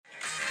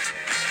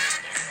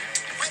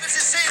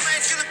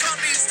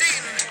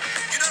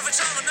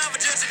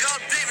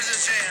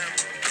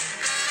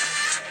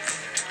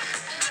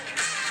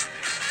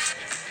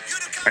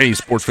Hey,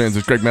 sports fans,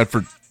 it's Greg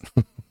Medford.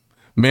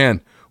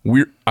 Man,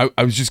 I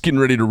was just getting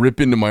ready to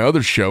rip into my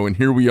other show, and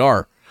here we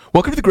are.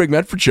 Welcome to the Greg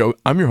Medford Show.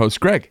 I'm your host,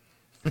 Greg.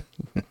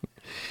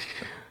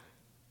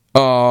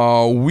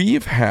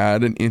 We've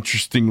had an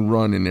interesting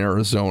run in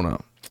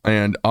Arizona,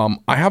 and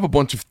I have a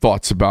bunch of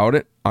thoughts about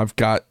it. I've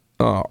got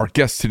our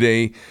guest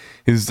today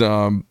has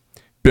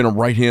been a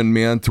right-hand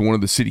man to one of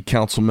the city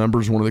council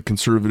members, one of the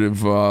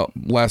conservative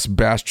last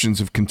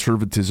bastions of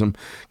conservatism.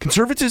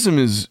 Conservatism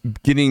is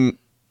getting...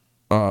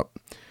 The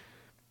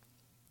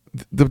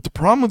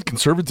problem with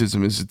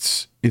conservatism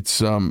is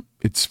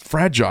it's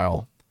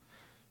fragile,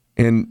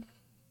 and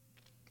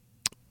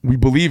we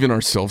believe in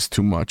ourselves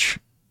too much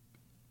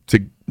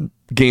to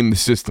game the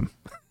system.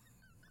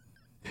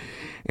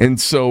 And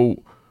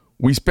so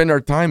we spend our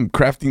time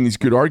crafting these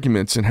good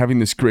arguments and having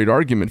this great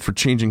argument for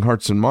changing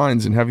hearts and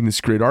minds and having this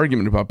great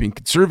argument about being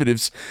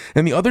conservatives.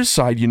 And the other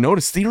side, you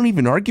notice, they don't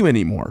even argue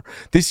anymore.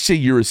 They say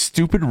you're a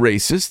stupid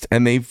racist,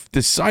 and they've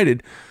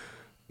decided...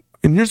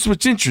 And here's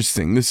what's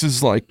interesting. This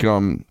is like,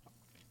 in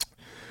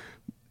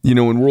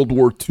World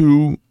War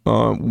II,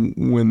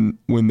 when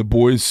the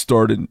boys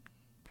started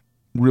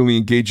really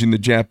engaging the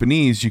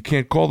Japanese, you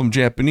can't call them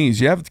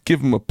Japanese. You have to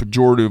give them a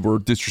pejorative or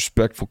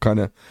disrespectful kind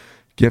of.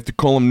 You have to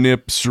call them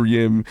nips, or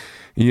you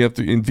have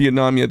to. In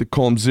Vietnam, you had to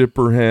call them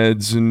zipper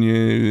heads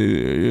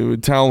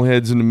and towel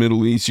heads in the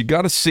Middle East. You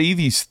got to say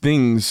these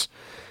things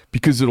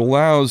because it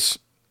allows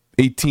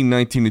 18,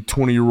 19, and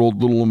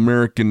 20-year-old little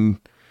American,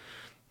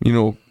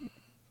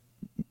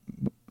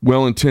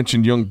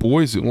 well-intentioned young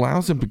boys, it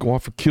allows them to go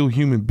off and kill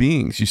human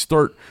beings.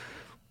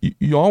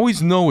 You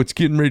always know it's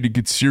getting ready to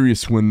get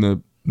serious when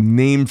the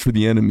name for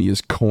the enemy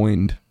is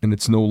coined and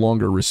it's no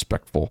longer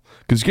respectful,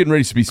 because it's getting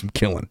ready to be some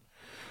killing.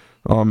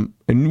 And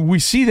we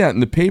see that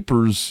in the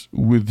papers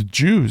with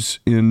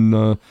Jews in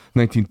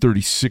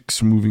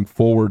 1936 moving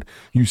forward.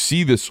 You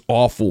see this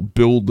awful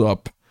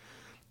buildup,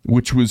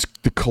 which was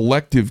the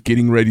collective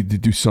getting ready to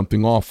do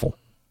something awful.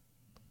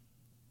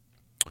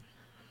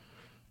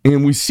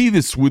 And we see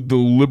this with the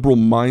liberal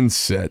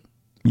mindset,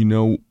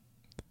 I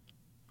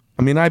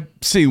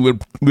say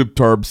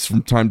libtarbs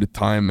from time to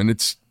time, and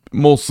it's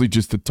mostly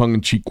just a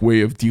tongue-in-cheek way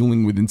of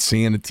dealing with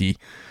insanity.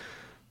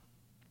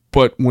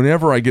 But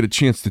whenever I get a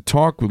chance to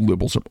talk with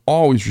liberals, I'm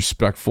always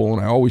respectful, and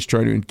I always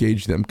try to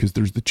engage them because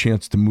there's the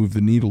chance to move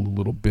the needle a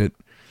little bit.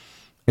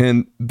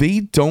 And they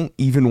don't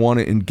even want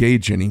to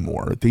engage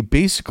anymore. They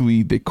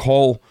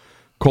call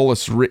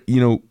us,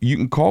 you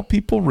can call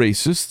people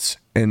racists,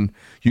 and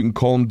you can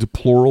call them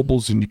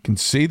deplorables, and you can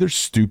say they're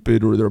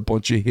stupid, or they're a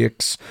bunch of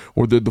hicks,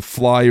 or they're the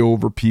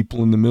flyover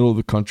people in the middle of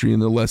the country and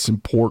they're less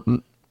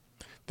important,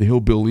 the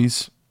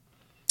hillbillies.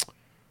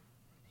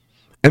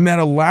 And that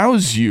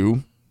allows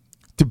you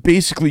to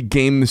basically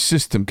game the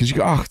system, because you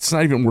go, it's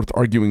not even worth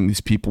arguing these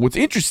people. What's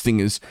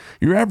interesting is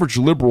your average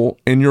liberal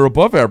and your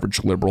above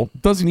average liberal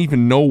doesn't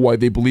even know why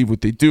they believe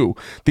what they do.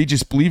 They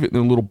just believe it in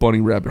their little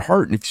bunny rabbit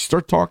heart. And if you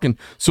start talking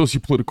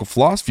sociopolitical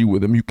philosophy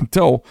with them, you can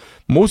tell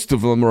most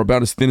of them are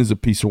about as thin as a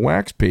piece of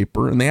wax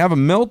paper, and they have a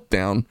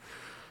meltdown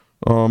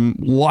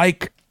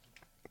like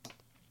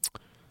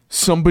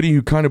somebody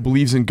who kind of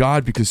believes in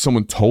God because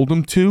someone told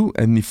them to,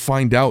 and they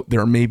find out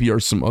there maybe are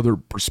some other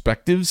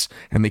perspectives,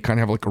 and they kind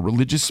of have like a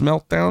religious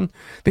meltdown.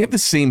 They have the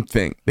same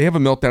thing. They have a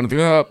meltdown,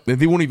 and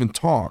they won't even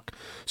talk.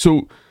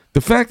 So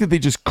the fact that they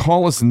just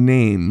call us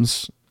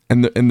names,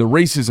 and the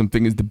racism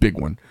thing is the big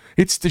one.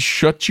 It's to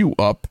shut you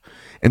up,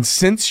 and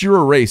since you're a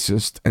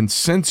racist, and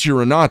since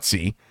you're a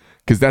Nazi,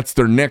 because that's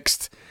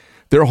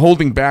they're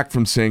holding back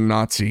from saying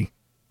Nazi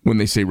when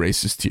they say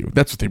racist to you.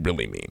 That's what they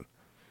really mean.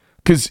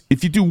 Because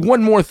if you do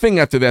one more thing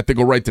after that, they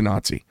go right to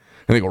Nazi,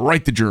 and they go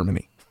right to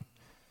Germany.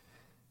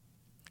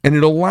 And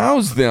it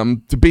allows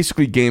them to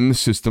basically game the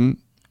system,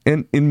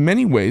 and in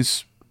many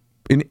ways,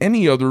 in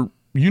any other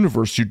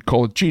universe, you'd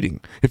call it cheating.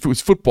 If it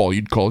was football,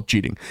 you'd call it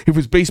cheating. If it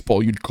was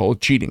baseball, you'd call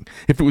it cheating.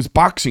 If it was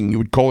boxing, you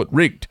would call it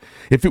rigged.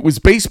 If it was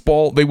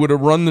baseball, they would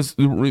have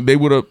they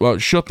would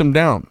have shut them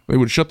down. They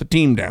would have shut the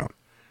team down.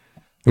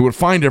 They would have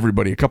fined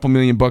everybody $2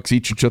 million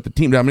each and shut the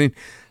team down. I mean,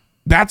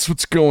 that's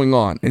what's going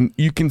on, and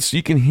you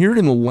can hear it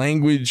in the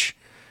language,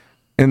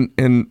 and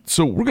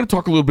so we're going to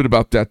talk a little bit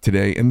about that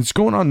today, and it's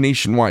going on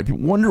nationwide.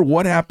 People wonder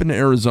what happened to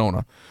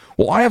Arizona.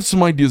 Well, I have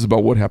some ideas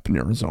about what happened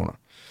to Arizona.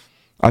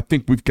 I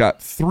think we've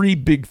got 3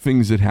 big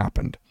things that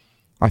happened.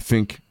 I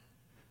think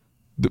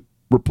the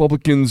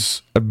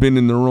Republicans have been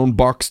in their own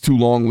box too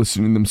long,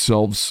 listening to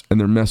themselves, and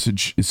their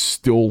message is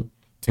still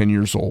 10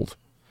 years old.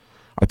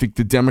 I think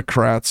the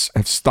Democrats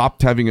have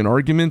stopped having an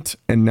argument,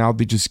 and now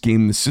they just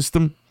game the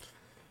system.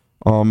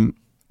 And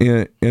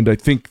I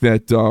think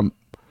that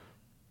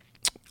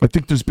I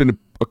think there's been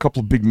a couple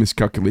of big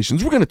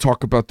miscalculations. We're going to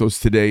talk about those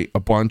today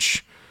a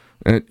bunch,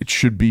 and it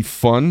should be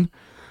fun.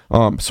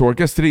 So our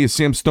guest today is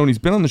Sam Stone. He's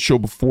been on the show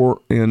before,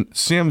 and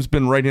Sam's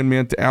been right-hand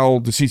man to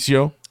Al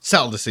DiCiccio.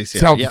 Sal DiCiccio.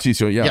 Sal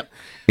DiCiccio, yeah. Yep.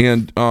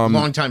 And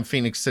longtime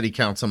Phoenix City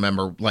Council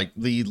member, like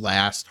the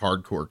last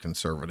hardcore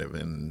conservative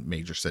in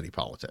major city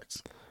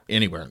politics.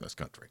 anywhere in this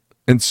country.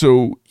 And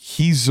so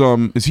he's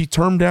is he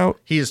termed out?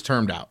 He is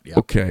termed out. Yeah.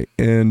 Okay,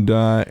 and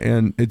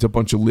it's a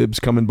bunch of libs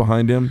coming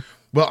behind him.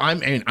 Well,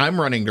 I'm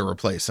running to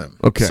replace him.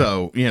 Okay.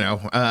 So,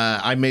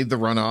 I made the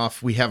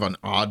runoff. We have an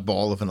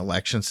oddball of an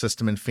election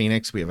system in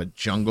Phoenix. We have a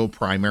jungle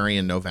primary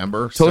in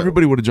November. Tell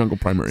everybody what a jungle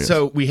primary is.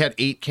 So we had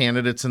 8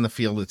 candidates in the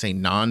field. It's a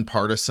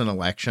nonpartisan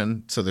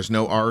election. So there's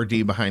no R or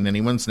D behind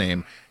anyone's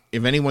name.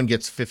 If anyone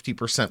gets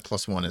 50%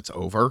 plus 1, it's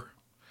over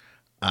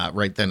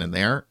right then and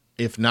there.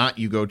 If not,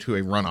 you go to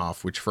a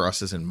runoff, which for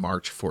us is in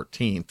March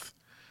 14th.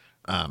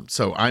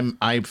 So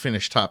I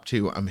finished top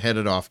 2. I'm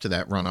headed off to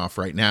that runoff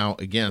right now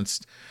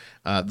against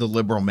the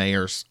liberal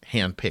mayor's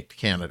handpicked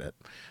candidate.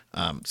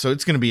 So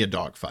it's going to be a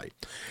dogfight.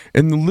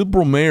 And the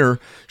liberal mayor,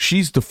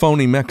 she's the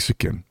phony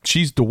Mexican.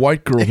 She's the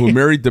white girl who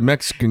married the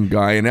Mexican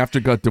guy and after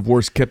got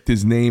divorced kept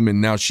his name,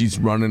 and now she's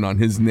running on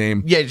his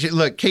name. Yeah,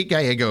 look, Kate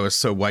Gallego is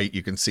so white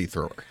you can see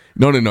through her.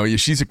 No. Yeah,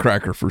 she's a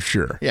cracker for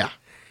sure. Yeah.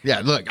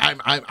 Look,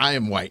 I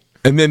am white.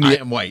 And then I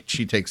am white.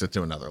 She takes it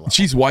to another level.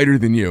 She's whiter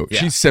than you.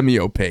 Yeah. She's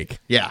semi-opaque.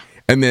 Yeah.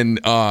 And then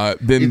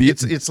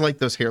it's like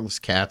those hairless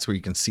cats where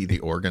you can see the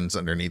organs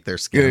underneath their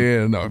skin.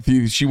 Yeah, no.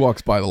 If she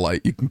walks by the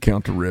light, you can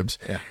count her ribs.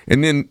 Yeah.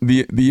 And then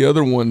the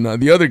other one,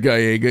 the other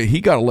guy,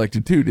 he got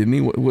elected too, didn't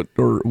he? What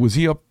or was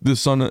he up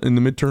this in the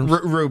midterms?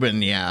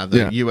 Rubin,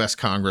 the U.S.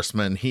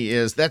 congressman. He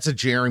is. That's a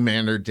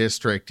gerrymandered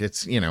district.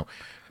 It's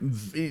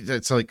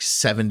it's like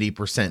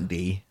 70%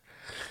 D.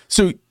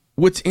 So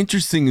what's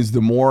interesting is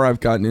the more I've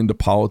gotten into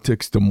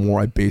politics, the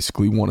more I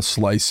basically want to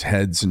slice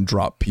heads and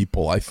drop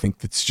people. I think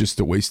it's just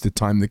a waste of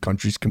time. The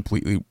country's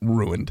completely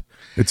ruined.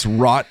 It's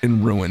rot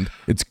and ruined.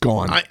 It's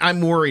gone.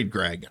 I'm worried,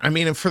 Greg. I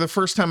mean, for the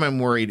first time, I'm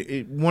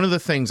worried. One of the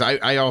things,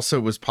 I also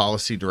was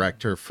policy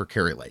director for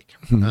Kari Lake.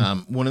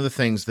 One of the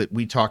things that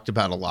we talked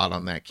about a lot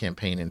on that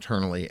campaign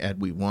internally,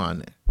 Ed, we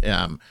won,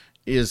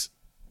 is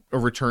a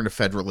return to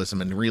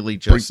federalism and really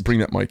just... Bring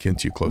that mic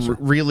into you closer.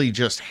 Really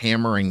just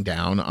hammering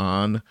down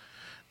on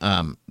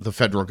the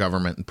federal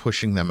government and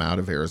pushing them out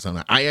of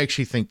Arizona. I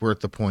actually think we're at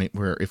the point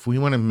where if we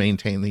want to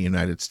maintain the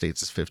United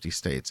States as 50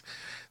 states,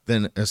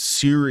 then a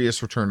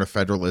serious return to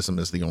federalism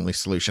is the only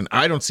solution.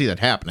 I don't see that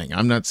happening.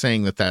 I'm not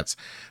saying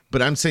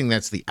but I'm saying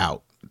that's the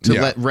out. To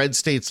let red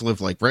states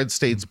live like red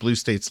states, blue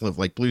states live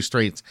like blue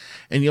states,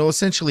 and you'll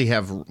essentially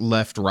have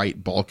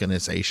left-right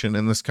balkanization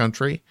in this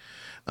country.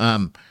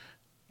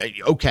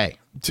 Okay.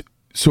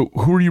 So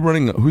who are you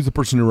running? Who's the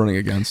person you're running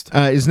against?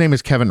 His name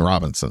is Kevin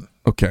Robinson.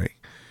 Okay.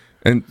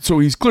 And so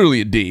he's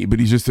clearly a D,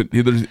 but he's just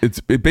it's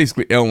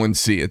basically L and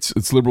C.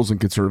 It's liberals and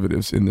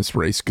conservatives in this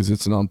race because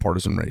it's a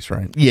nonpartisan race,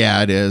 right?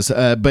 Yeah, it is.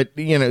 But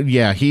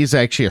he's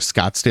actually a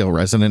Scottsdale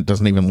resident.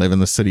 Doesn't even live in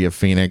the city of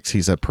Phoenix.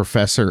 He's a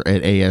professor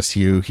at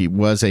ASU. He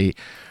was a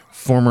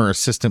former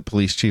assistant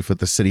police chief with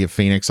the city of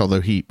Phoenix,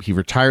 although he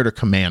retired a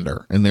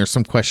commander. And there's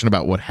some question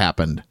about what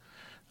happened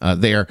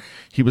there.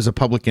 He was a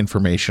public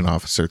information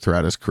officer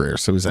throughout his career,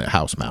 so he's a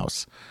house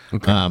mouse.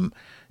 Okay.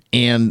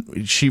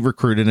 And she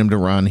recruited him to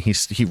run.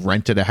 He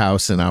rented a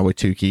house in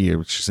Ahwatukee,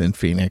 which is in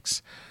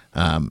Phoenix.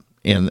 And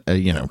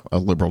a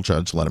liberal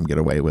judge let him get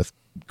away with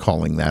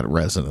calling that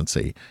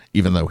residency,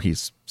 even though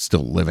he's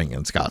still living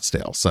in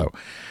Scottsdale. So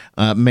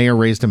mayor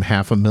raised him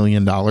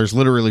 $500,000,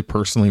 literally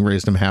personally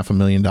raised him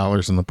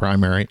 $500,000 in the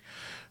primary.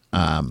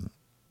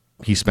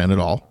 He spent it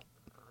all.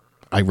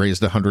 I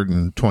raised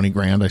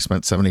 $120,000. I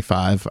spent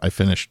 $75,000. I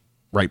finished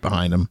right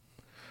behind him.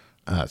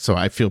 So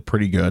I feel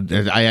pretty good.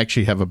 I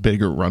actually have a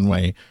bigger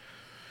runway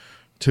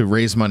to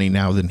raise money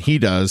now than he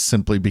does,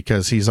 simply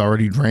because he's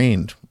already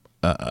drained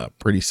a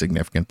pretty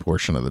significant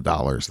portion of the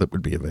dollars that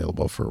would be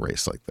available for a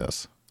race like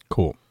this.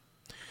 Cool.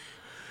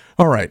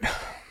 All right.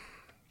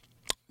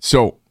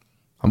 So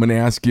I'm going to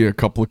ask you a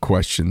couple of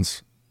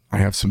questions. I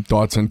have some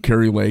thoughts on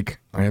Kari Lake.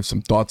 I have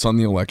some thoughts on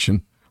the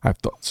election. I have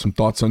some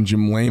thoughts on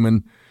Jim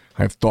Layman.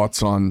 I have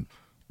thoughts on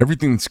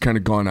everything that's kind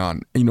of gone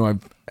on.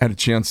 I've had a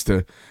chance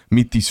to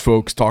meet these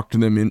folks, talk to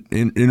them,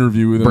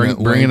 interview with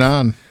them. Bring it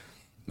on.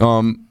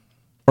 All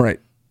right.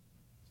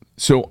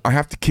 So I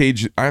have to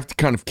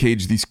kind of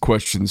cage these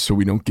questions so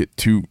we don't get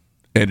too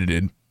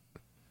edited.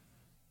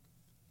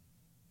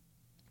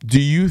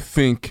 Do you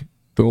think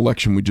the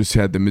election we just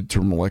had, the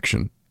midterm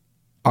election,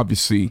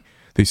 obviously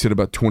they said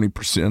about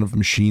 20% of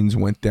machines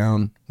went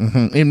down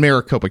in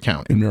Maricopa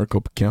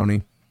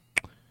County.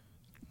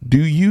 Do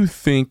you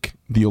think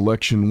the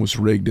election was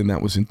rigged and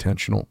that was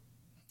intentional?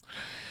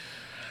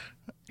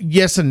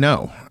 Yes and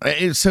no.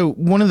 So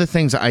one of the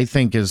things I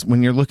think is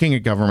when you're looking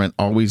at government,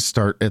 always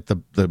start at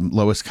the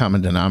lowest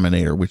common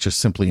denominator, which is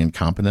simply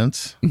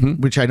incompetence,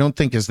 which I don't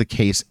think is the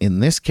case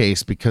in this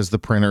case because the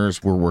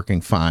printers were working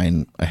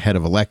fine ahead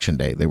of Election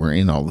Day. They were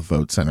in all the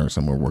vote centers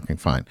and were working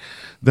fine.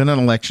 Then on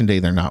Election Day,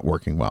 they're not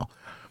working well.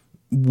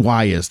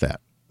 Why is that?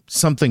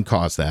 Something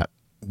caused that.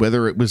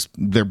 Whether it was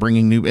they're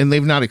bringing new, and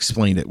they've not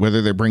explained it,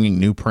 whether they're bringing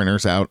new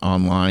printers out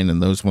online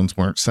and those ones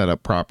weren't set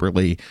up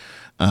properly,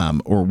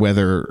 or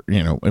whether,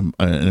 an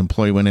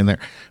employee went in there.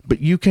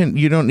 But you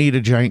don't need a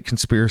giant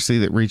conspiracy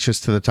that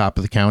reaches to the top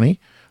of the county.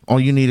 All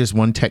you need is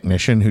one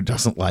technician who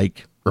doesn't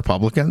like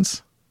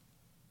Republicans.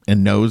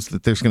 and knows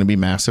that there's going to be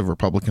massive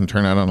Republican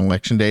turnout on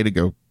election day to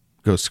go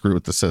screw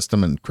with the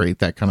system and create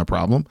that kind of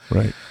problem.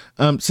 Right.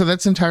 So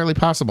that's entirely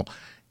possible.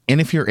 And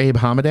if you're Abe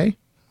Hamadeh,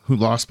 who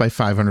lost by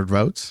 500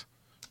 votes,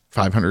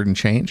 500 and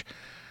change,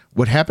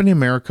 what happened in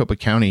Maricopa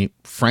County,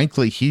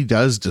 frankly, he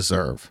does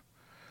deserve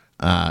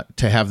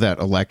to have that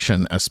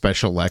election, a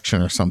special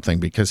election or something,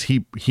 because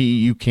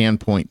you can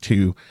point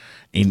to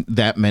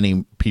that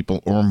many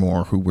people or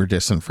more who were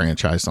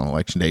disenfranchised on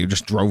election day, who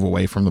just drove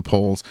away from the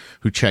polls,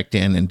 who checked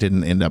in and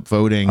didn't end up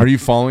voting. Are you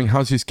following?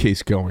 How's his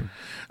case going?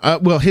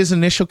 Well, his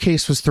initial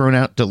case was thrown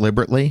out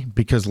deliberately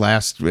because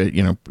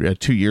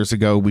 2 years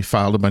ago, we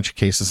filed a bunch of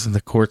cases and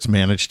the courts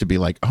managed to be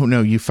like, oh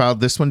no, you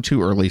filed this one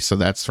too early, so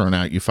that's thrown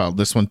out. You filed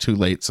this one too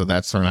late, so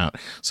that's thrown out.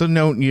 So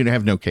no, you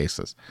have no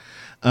cases.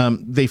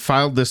 They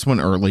filed this one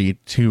early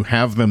to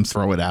have them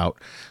throw it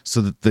out so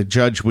that the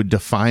judge would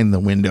define the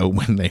window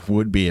when they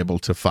would be able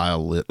to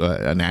file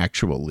an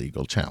actual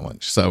legal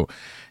challenge. So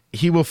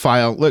he will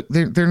file. Look,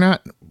 they're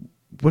not.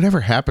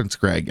 Whatever happens,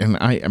 Greg, and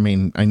I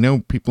mean, I know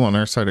people on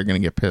our side are going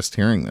to get pissed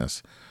hearing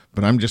this,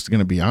 but I'm just going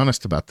to be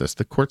honest about this.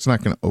 The court's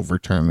not going to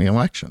overturn the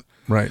election.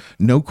 Right.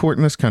 No court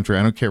in this country,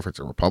 I don't care if it's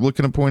a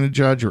Republican appointed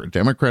judge or a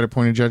Democrat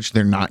appointed judge,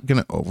 they're not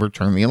going to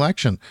overturn the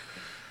election.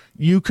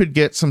 You could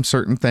get some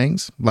certain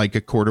things, like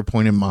a court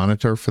appointed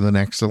monitor for the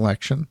next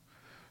election.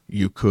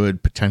 You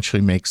could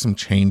potentially make some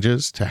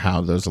changes to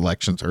how those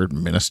elections are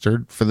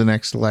administered for the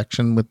next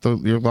election with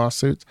your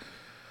lawsuits.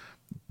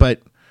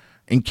 But,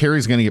 and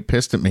Kerry's going to get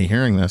pissed at me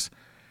hearing this,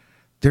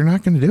 they're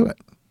not going to do it.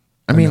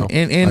 I mean,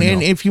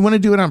 and if you want to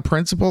do it on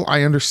principle,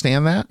 I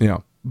understand that.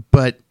 Yeah.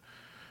 But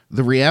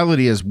the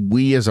reality is,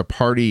 we as a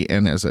party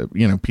and as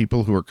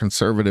people who are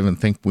conservative and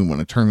think we want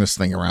to turn this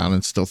thing around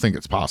and still think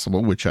it's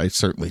possible, which I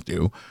certainly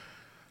do,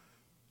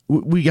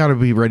 we got to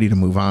be ready to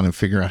move on and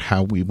figure out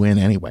how we win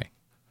anyway.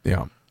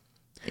 Yeah.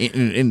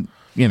 And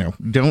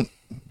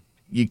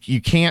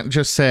you can't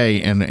just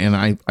say, and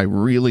I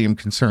really am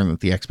concerned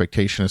that the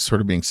expectation is sort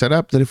of being set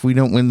up that if we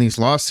don't win these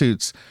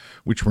lawsuits,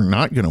 which we're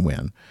not going to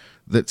win,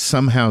 that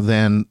somehow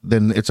then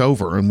it's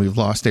over and we've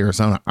lost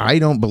Arizona. I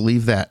don't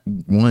believe that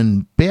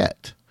one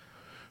bit,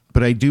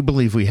 but I do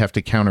believe we have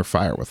to counter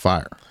fire with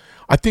fire.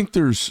 I think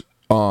there's,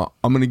 I'm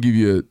going to give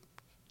you,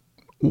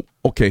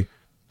 okay.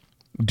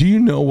 Do you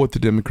know what the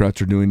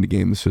Democrats are doing to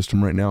game the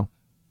system right now?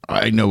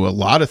 I know a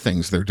lot of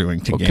things they're doing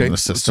to game the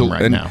system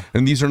now.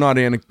 And these are not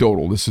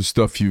anecdotal. This is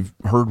stuff you've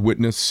heard,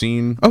 witnessed,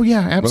 seen. Oh,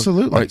 yeah,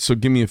 absolutely. All right, so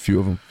give me a few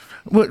of them.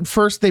 Well,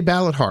 first, they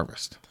ballot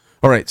harvest.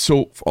 All right,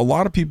 so a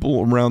lot of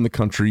people around the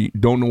country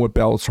don't know what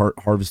ballot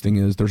harvesting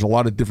is. There's a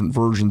lot of different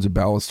versions of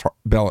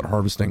ballot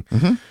harvesting.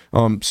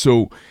 Mm-hmm.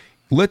 So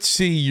let's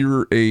say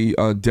you're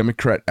a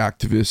Democrat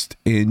activist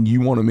and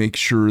you want to make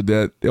sure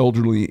that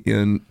elderly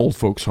in old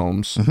folks'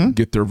 homes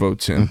get their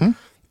votes in. Mm-hmm.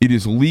 It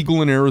is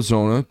legal in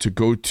Arizona to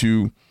go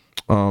to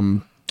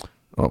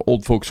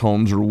old folks'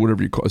 homes or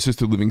whatever you call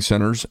assisted living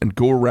centers and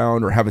go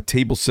around or have a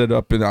table set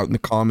up and out in the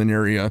common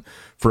area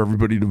for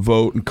everybody to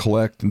vote and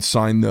collect and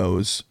sign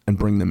those and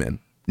bring them in.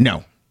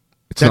 No,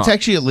 that's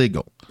actually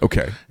illegal.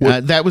 Okay.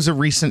 That was a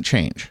recent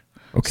change.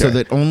 Okay. So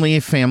that only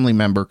a family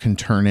member can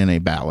turn in a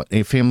ballot,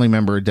 a family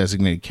member, a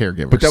designated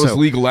caregiver. But that was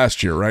legal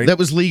last year, right? That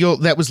was legal.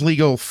 That was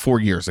legal 4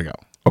 years ago.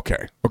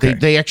 Okay.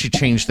 They actually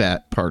changed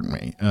that. Pardon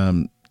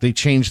me. They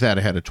changed that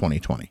ahead of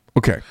 2020.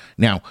 Okay.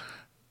 Now,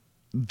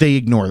 they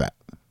ignore that,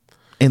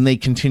 and they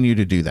continue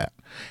to do that.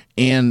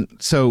 And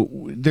so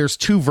there's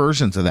two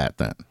versions of that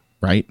then,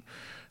 right?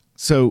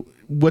 So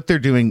what they're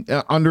doing,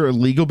 under a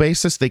legal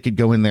basis, they could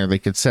go in there, they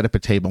could set up a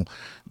table.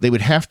 They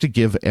would have to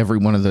give every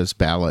one of those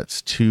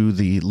ballots to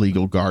the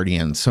legal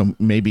guardian. So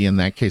maybe in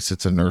that case,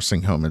 it's a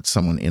nursing home. It's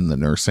someone in the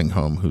nursing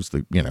home who's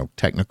the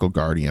technical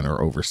guardian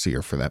or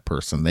overseer for that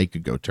person. They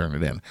could go turn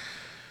it in.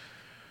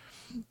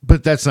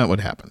 But that's not what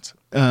happens.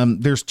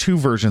 There's two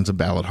versions of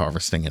ballot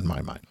harvesting in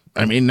my mind.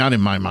 I mean, not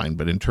in my mind,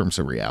 but in terms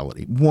of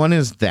reality. One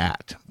is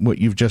that, what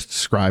you've just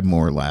described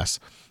more or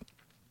less,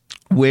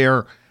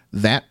 where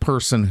that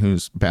person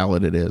whose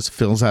ballot it is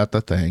fills out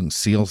the thing,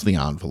 seals the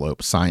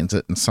envelope, signs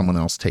it, and someone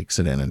else takes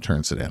it in and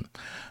turns it in.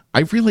 I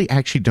really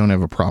actually don't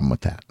have a problem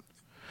with that.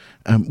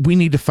 We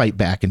need to fight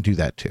back and do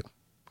that too.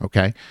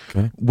 Okay?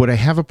 What I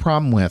have a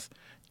problem with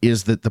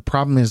is that the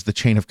problem is the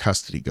chain of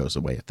custody goes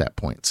away at that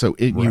point. So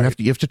you have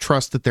to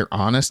trust that they're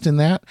honest in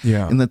that,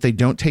 and that they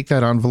don't take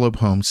that envelope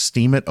home,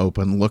 steam it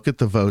open, look at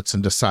the votes,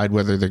 and decide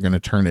whether they're going to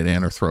turn it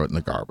in or throw it in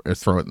the garbage or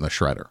throw it in the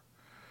shredder.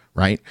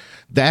 Right?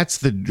 That's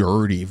the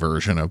dirty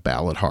version of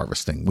ballot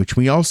harvesting, which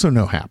we also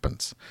know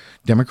happens.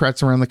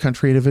 Democrats around the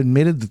country have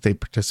admitted that they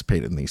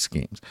participate in these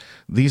schemes.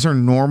 These are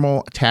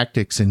normal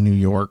tactics in New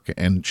York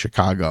and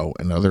Chicago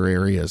and other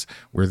areas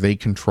where they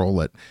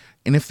control it.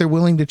 And if they're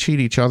willing to cheat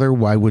each other,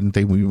 why wouldn't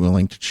they be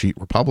willing to cheat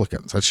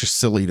Republicans? That's just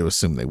silly to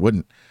assume they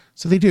wouldn't.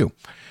 So they do.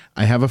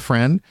 I have a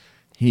friend.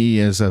 He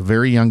is a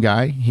very young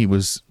guy. He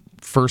was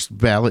first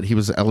ballot he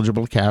was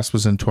eligible to cast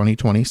was in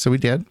 2020, so he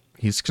did.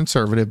 He's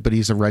conservative, but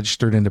he's a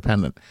registered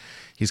independent.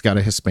 He's got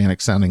a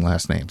Hispanic sounding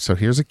last name. So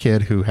here's a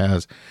kid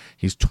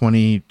he's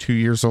 22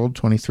 years old,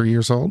 23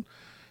 years old.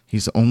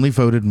 He's only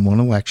voted in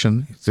one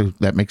election, so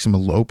that makes him a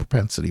low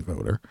propensity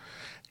voter,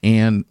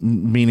 and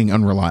meaning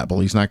unreliable.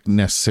 He's not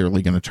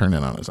necessarily going to turn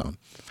in on his own.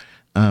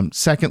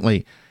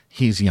 Secondly,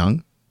 he's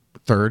young.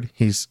 Third,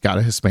 he's got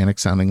a Hispanic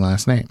sounding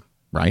last name,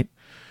 right?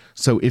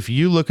 So if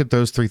you look at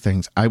those three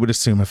things, I would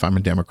assume if I'm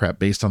a Democrat,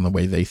 based on the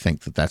way they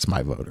think, that that's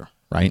my voter,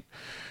 right?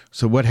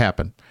 So what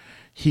happened?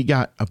 He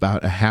got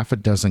about a half a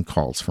dozen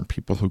calls from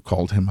people who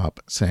called him up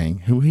saying,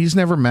 who he's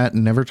never met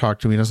and never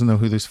talked to. He doesn't know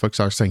who these folks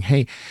are, saying,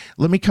 hey,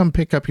 let me come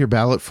pick up your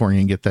ballot for you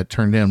and get that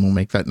turned in. We'll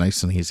make that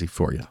nice and easy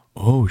for you.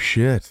 Oh,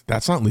 shit.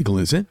 That's not legal,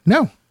 is it?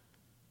 No.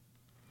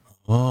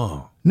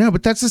 Oh. No,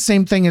 but that's the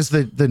same thing as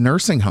the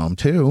nursing home,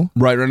 too.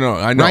 Right, no,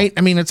 I know. Right?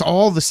 I mean, it's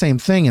all the same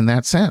thing in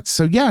that sense.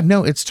 So, yeah,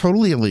 no, it's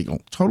totally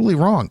illegal, totally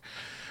wrong.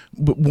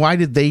 But why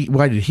did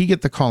he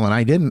get the call and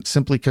I didn't?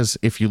 Simply because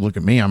if you look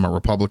at me, I'm a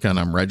Republican.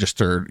 I'm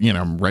registered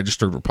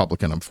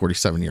Republican. I'm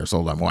 47 years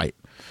old. I'm white.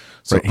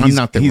 So right. I'm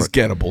not. He's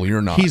gettable.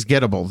 You're not. He's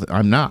gettable.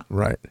 I'm not.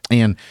 Right.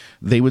 And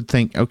they would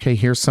think, okay,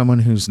 here's someone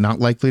who's not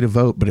likely to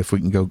vote, but if we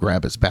can go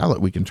grab his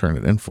ballot, we can turn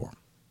it in for him.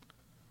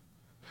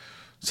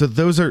 So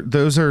those are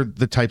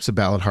the types of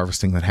ballot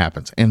harvesting that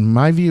happens. And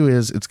my view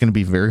is it's going to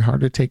be very hard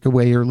to take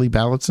away early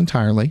ballots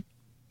entirely.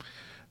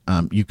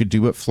 You could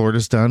do what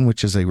Florida's done,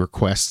 which is a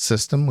request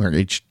system where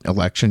each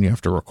election you have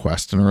to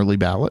request an early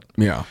ballot.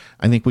 Yeah.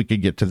 I think we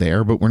could get to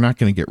there, but we're not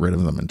going to get rid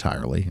of them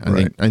entirely.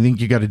 I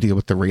think you got to deal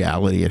with the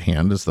reality at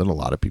hand is that a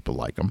lot of people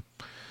like them.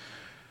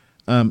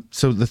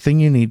 So the thing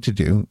you need to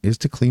do is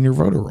to clean your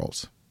voter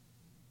rolls,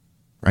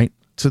 right?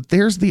 So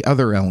there's the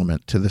other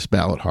element to this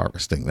ballot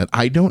harvesting that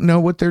I don't know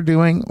what they're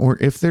doing or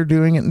if they're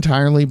doing it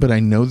entirely, but I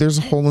know there's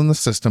a hole in the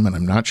system and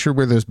I'm not sure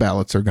where those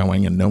ballots are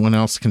going and no one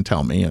else can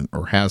tell me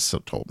or has so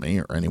told me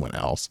or anyone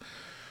else,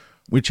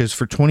 which is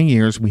for 20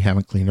 years, we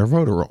haven't cleaned our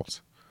voter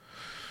rolls.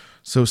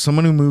 So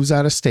someone who moves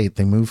out of state,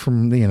 they move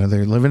from,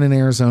 they're living in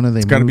Arizona.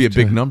 It's got to be a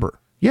big number.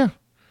 Yeah.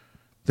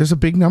 There's a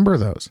big number of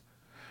those.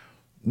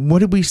 What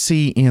did we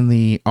see in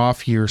the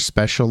off-year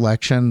special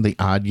election, the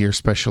odd-year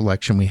special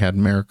election we had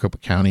in Maricopa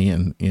County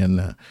in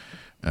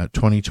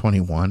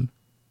 2021?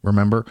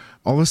 Remember?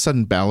 All of a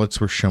sudden,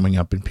 ballots were showing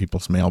up in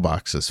people's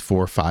mailboxes,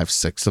 4, 5,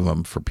 6 of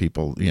them for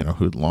people,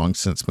 who'd long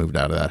since moved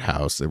out of that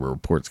house. There were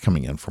reports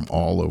coming in from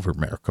all over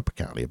Maricopa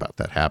County about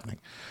that happening.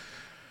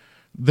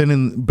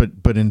 Then,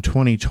 but in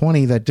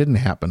 2020, that didn't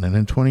happen, and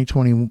in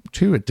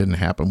 2022, it didn't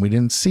happen. We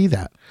didn't see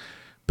that.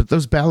 But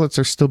those ballots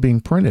are still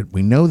being printed.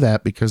 We know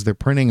that because they're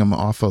printing them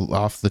off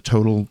the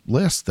total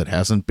list that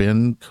hasn't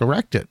been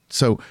corrected.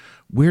 So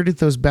where did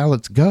those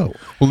ballots go?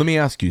 Well, let me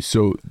ask you.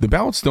 So the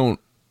ballots the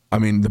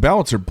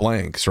ballots are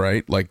blanks,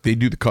 right? Like they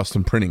do the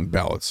custom printing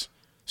ballots.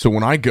 So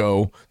when I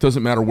go,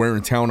 doesn't matter where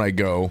in town I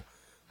go,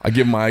 I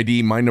give my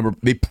ID, my number,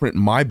 they print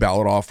my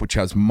ballot off, which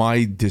has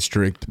my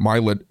district, my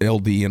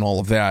LD and all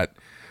of that.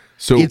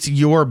 So it's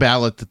your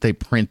ballot that they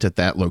print at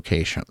that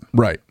location.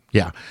 Right.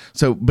 Yeah.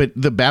 So, but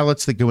the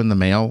ballots that go in the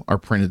mail are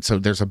printed. So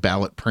there's a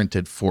ballot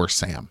printed for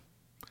Sam.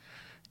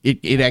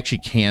 It actually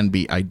can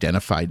be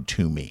identified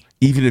to me.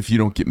 Even if you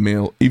don't get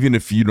mail, even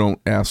if you don't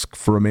ask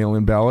for a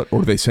mail-in ballot,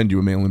 or they send you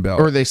a mail-in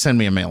ballot? Or they send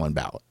me a mail-in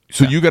ballot.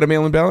 So you got a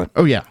mail-in ballot?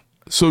 Oh, yeah.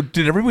 So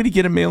did everybody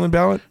get a mail-in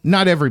ballot?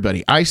 Not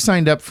everybody. I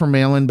signed up for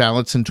mail-in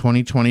ballots in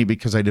 2020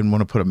 because I didn't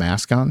want to put a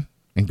mask on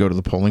and go to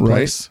the polling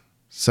place.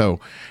 So,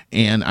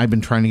 and I've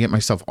been trying to get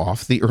myself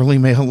off the early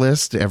mail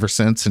list ever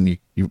since, and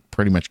you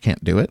pretty much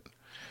can't do it,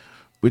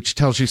 which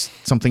tells you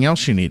something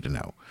else you need to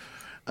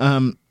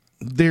know.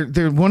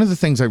 They're one of the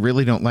things I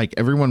really don't like.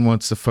 Everyone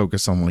wants to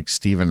focus on like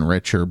Stephen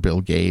Richer,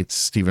 Bill Gates.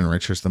 Stephen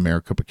Richer's the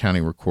Maricopa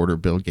County recorder.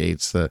 Bill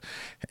Gates,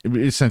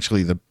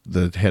 essentially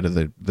the head of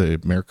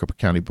the Maricopa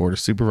County Board of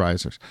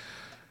Supervisors.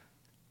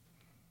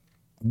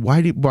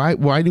 Why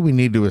do we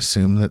need to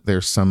assume that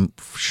there's some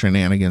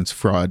shenanigans,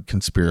 fraud,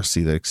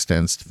 conspiracy that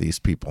extends to these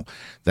people?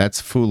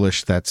 That's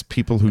foolish. That's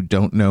people who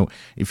don't know.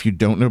 If you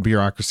don't know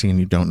bureaucracy and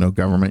you don't know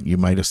government, you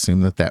might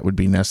assume that would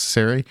be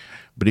necessary.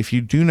 But if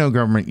you do know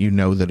government, you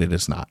know that it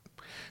is not.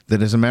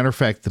 That, as a matter of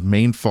fact, the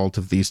main fault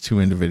of these two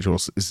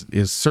individuals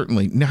is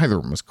certainly neither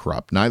of them is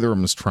corrupt. Neither of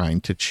them is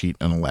trying to cheat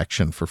an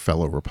election for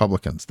fellow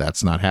Republicans.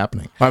 That's not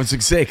happening. I was going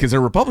to say, because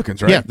they're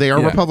Republicans, right? Yeah, they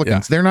are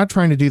Republicans. Yeah. They're not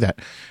trying to do that.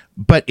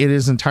 But it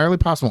is entirely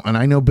possible. And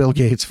I know Bill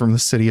Gates from the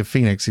city of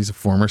Phoenix. He's a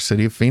former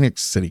city of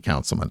Phoenix city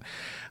councilman.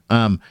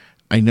 I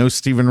know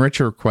Stephen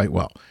Richer quite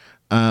well.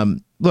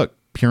 Look,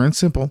 pure and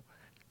simple.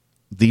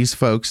 These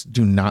folks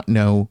do not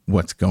know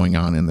what's going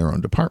on in their own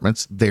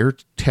departments. They're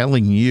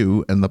telling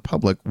you and the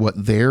public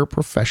what their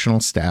professional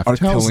staff are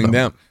tells telling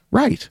them.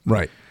 Right.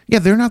 Right. Yeah,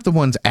 they're not the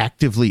ones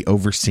actively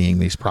overseeing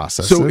these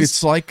processes.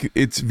 So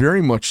it's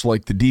very much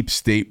like the deep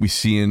state we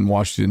see in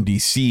Washington,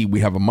 D.C. We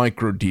have a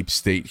micro deep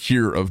state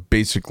here of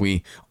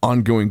basically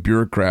ongoing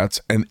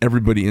bureaucrats, and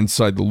everybody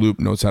inside the loop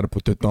knows how to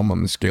put their thumb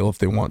on the scale if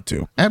they want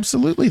to.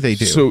 Absolutely, they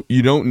do. So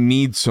you don't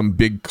need some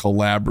big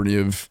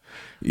collaborative...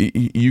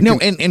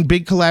 And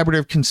big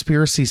collaborative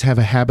conspiracies have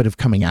a habit of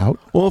coming out.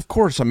 Well, of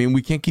course. I mean,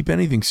 we can't keep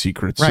anything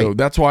secret. Right. So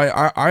that's why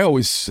I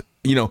always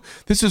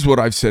this is what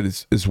I've said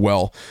as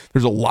well.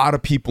 There's a lot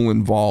of people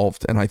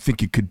involved, and I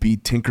think it could be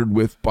tinkered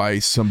with by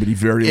somebody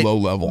very low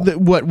level.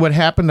 What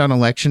happened on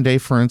election day,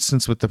 for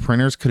instance, with the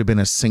printers could have been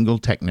a single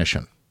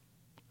technician.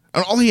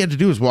 And all he had to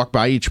do was walk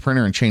by each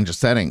printer and change the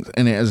settings.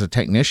 And as a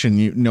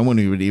technician, no one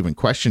would even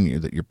question you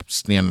that you're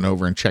standing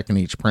over and checking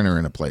each printer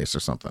in a place or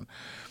something.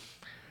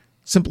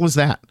 Simple as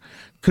that.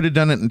 Could have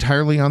done it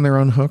entirely on their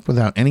own hook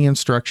without any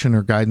instruction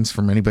or guidance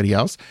from anybody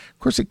else. Of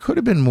course, it could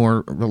have been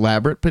more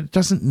elaborate, but it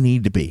doesn't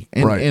need to be.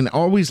 And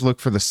always look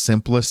for the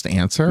simplest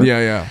answer.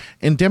 Yeah.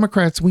 And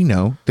Democrats, we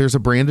know there's a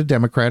brand of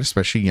Democrat,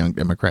 especially young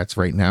Democrats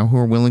right now, who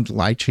are willing to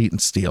lie, cheat,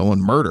 and steal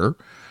and murder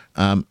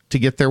to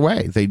get their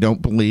way. They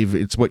don't believe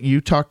it's what you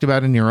talked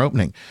about in your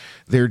opening.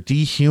 They're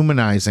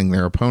dehumanizing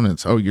their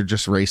opponents. Oh, you're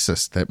just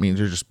racist. That means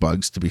you're just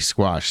bugs to be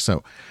squashed.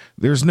 So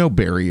there's no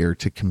barrier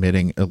to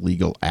committing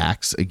illegal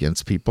acts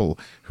against people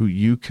who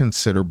you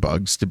consider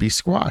bugs to be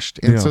squashed.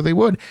 And so they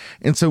would.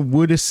 And so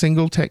would a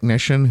single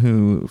technician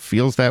who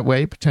feels that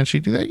way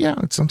potentially do that? Yeah,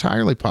 it's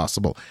entirely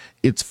possible.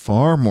 It's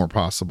far more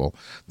possible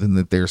than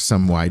that there's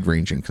some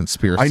wide-ranging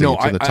conspiracy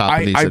to the top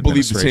of these I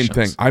believe the same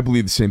administrations. thing. I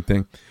believe the same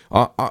thing.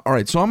 All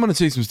right, so I'm going to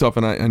say some stuff,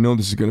 and I know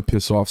this is going to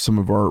piss off some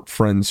of our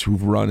friends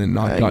who've run and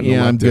not gotten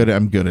elected.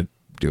 I'm good at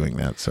doing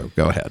that, so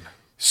go ahead.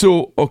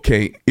 So,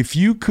 okay, if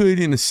you could,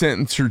 in a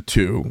sentence or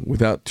two,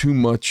 without too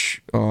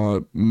much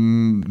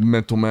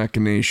mental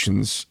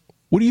machinations,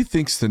 what do you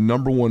think's the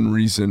number one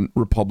reason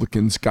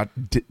Republicans got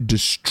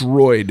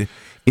destroyed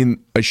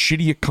in a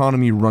shitty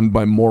economy run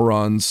by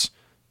morons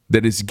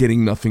that is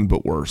getting nothing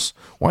but worse?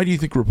 Why do you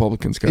think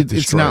Republicans got destroyed?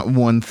 It's not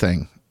one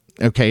thing.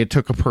 Okay, it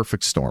took a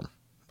perfect storm.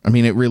 I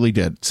mean, it really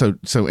did.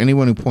 So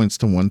anyone who points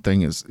to one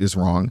thing is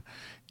wrong.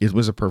 It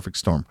was a perfect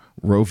storm.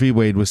 Roe v.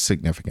 Wade was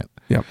significant.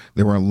 Yep.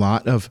 There were a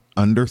lot of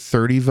under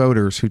 30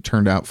 voters who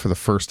turned out for the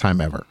first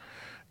time ever.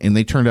 And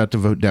they turned out to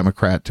vote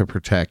Democrat to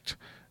protect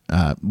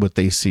what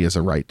they see as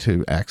a right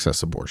to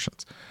access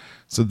abortions.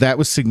 So that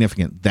was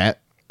significant.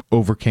 That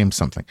overcame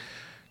something.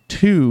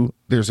 Two,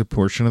 there's a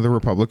portion of the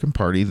Republican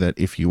Party that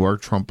if you are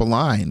Trump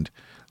aligned,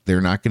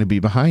 they're not going to be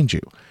behind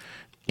you.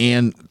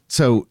 And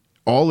so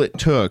all it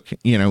took,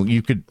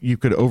 you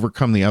could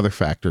overcome the other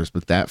factors,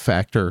 but that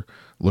factor,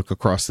 look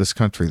across this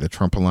country, the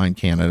Trump-aligned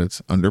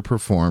candidates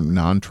underperformed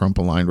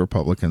non-Trump-aligned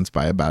Republicans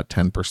by about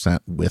 10%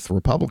 with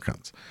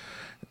Republicans.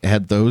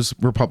 Had those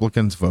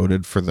Republicans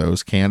voted for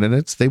those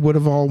candidates, they would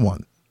have all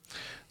won.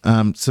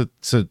 So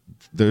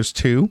there's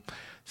two.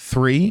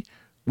 Three,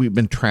 we've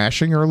been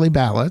trashing early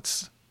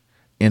ballots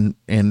and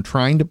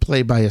trying to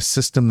play by a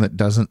system that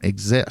doesn't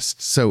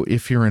exist. So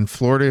if you're in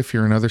Florida, if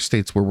you're in other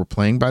states where we're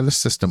playing by the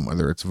system,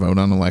 whether it's vote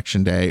on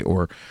election day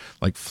or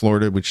like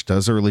Florida, which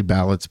does early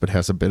ballots but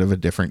has a bit of a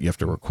different, you have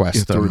to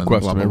request them.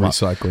 Every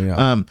cycle,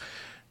 yeah.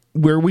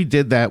 Where we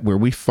did that, where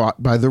we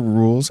fought by the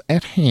rules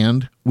at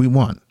hand, we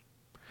won.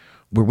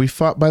 Where we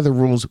fought by the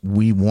rules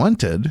we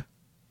wanted,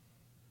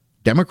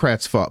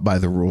 Democrats fought by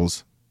the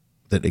rules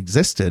that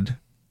existed,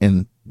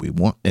 and they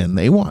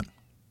won.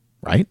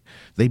 Right?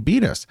 They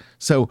beat us.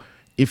 So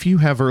if you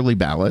have early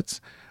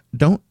ballots,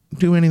 don't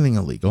do anything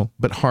illegal,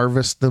 but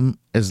harvest them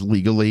as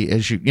legally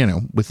as you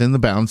within the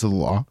bounds of the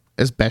law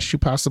as best you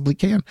possibly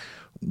can.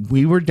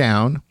 We were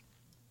down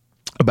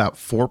about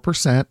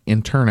 4%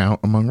 in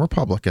turnout among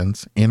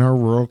Republicans in our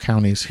rural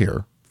counties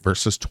here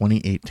versus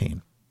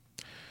 2018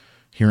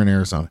 here in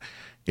Arizona.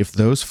 If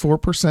those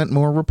 4%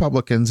 more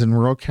Republicans in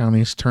rural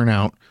counties turn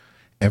out,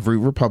 every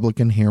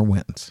Republican here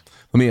wins.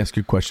 Let me ask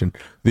you a question.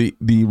 The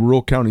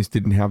rural counties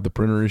didn't have the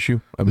printer issue?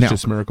 It was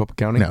just Maricopa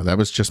County? No, that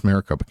was just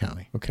Maricopa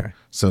County. Okay.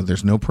 So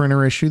there's no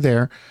printer issue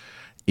there.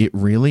 It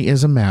really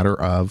is a matter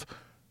of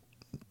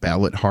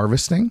ballot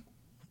harvesting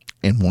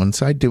and one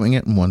side doing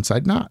it and one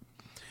side not.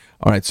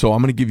 All right, so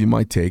I'm going to give you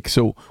my take.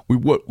 So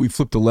we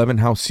flipped 11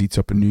 House seats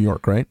up in New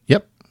York, right?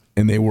 Yep.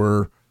 And they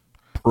were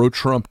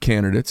pro-Trump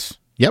candidates.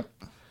 Yep.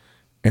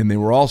 And they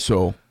were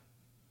also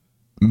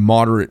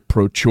moderate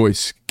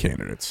pro-choice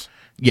candidates.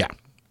 Yeah.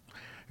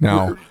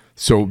 Now,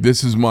 so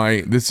this is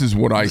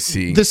what I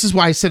see. This is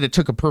why I said it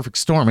took a perfect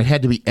storm. It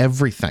had to be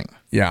everything.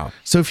 Yeah.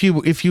 So if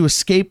you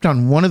escaped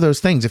on one of those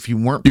things, if you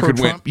weren't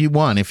pro-Trump, you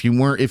won. If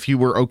you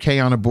were okay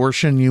on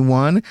abortion, you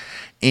won.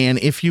 And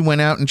if you went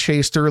out and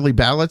chased early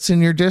ballots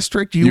in your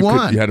district, you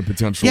won. You had a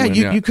potential win.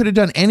 You could have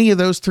done any of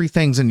those three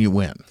things and you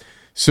win.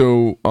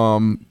 So,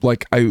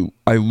 like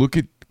I look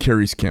at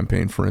Kerry's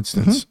campaign, for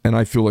instance, and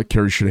I feel like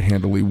Kerry should have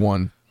handily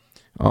won.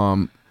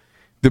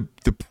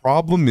 The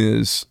problem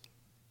is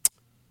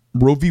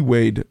Roe v.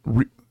 Wade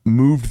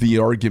moved the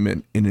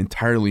argument in an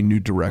entirely new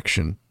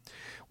direction.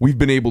 We've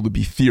been able to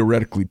be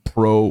theoretically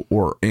pro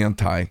or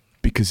anti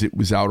because it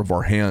was out of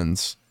our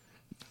hands,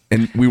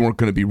 and we weren't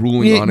going to be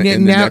ruling on it.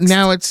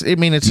 Now it's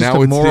just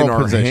a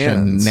moral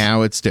position.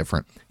 Now it's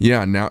different.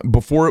 Yeah. Now,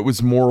 before it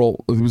was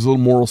moral. It was a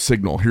little moral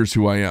signal. Here's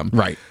who I am.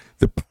 Right.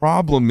 The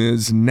problem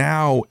is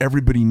now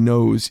everybody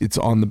knows it's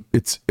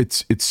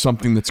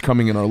something that's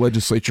coming in our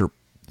legislature.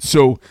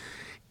 So,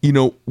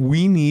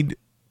 we need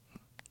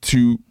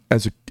to,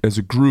 as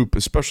a group,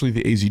 especially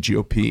the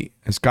AZGOP,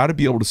 has got to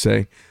be able to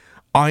say,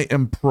 I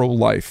am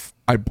pro-life.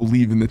 I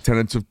believe in the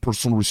tenets of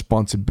personal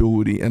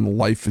responsibility and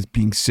life as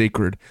being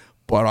sacred.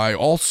 But I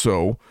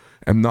also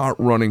am not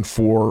running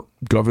for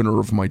governor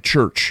of my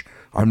church.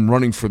 I'm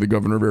running for the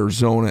governor of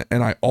Arizona,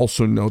 and I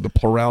also know the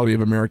plurality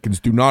of Americans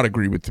do not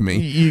agree with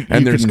me.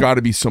 And there's got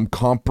to be some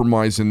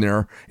compromise in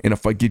there. And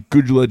if I get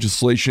good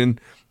legislation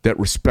that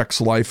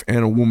respects life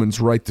and a woman's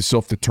right to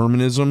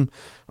self-determinism,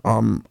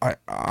 I'm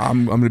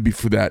going to be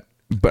for that.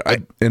 But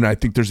I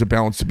think there's a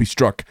balance to be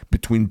struck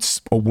between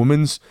a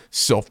woman's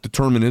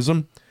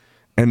self-determinism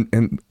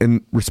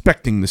and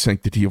respecting the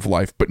sanctity of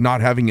life, but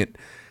not having it.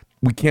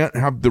 We can't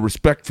have the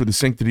respect for the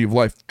sanctity of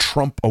life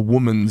trump a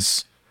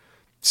woman's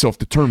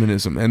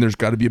self-determinism, and there's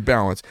got to be a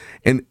balance.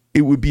 And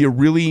it would be a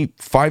really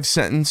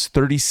 5-sentence,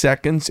 30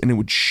 seconds, and it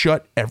would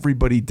shut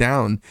everybody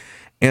down.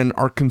 And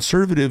our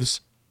conservatives,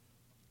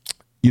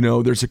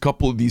 there's a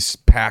couple of these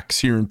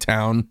PACs here in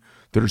town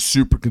that are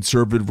super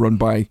conservative, run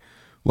by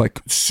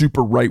like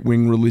super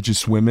right-wing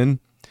religious women,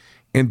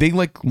 and they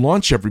like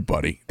launch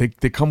everybody.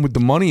 They come with the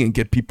money and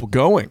get people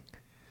going.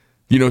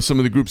 Some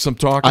of the groups I'm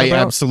talking about?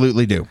 I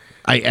absolutely do.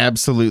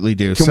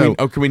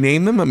 Can we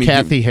name them? I mean,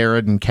 Kathy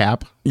Herod and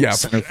CAP,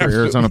 Center for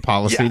Arizona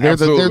Policy. They're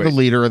the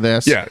leader of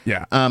this.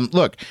 Yeah.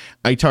 Look,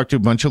 I talked to a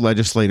bunch of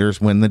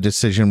legislators when the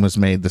decision was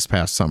made this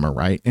past summer,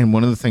 right? And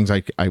one of the things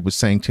I was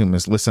saying to them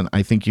is, listen,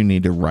 I think you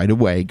need to right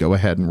away go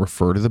ahead and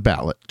refer to the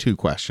ballot 2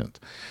 questions.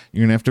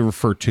 You're going to have to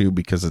refer to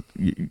because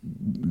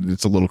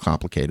it's a little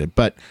complicated.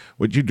 But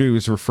what you do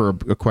is refer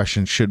a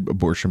question, should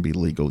abortion be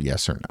legal,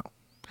 yes or no?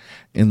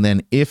 And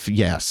then if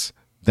yes,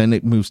 then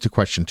it moves to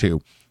question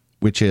 2,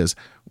 which is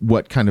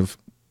what kind of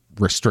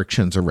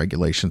restrictions or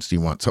regulations do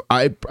you want? So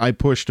I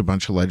pushed a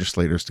bunch of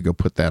legislators to go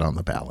put that on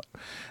the ballot,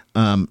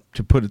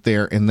 to put it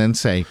there and then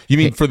say. You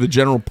mean for the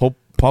general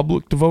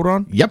public to vote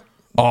on? Yep.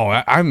 Oh,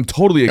 I'm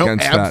totally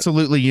against that.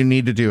 Absolutely, you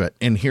need to do it.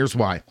 And here's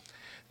why.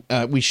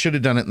 We should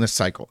have done it in this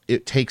cycle.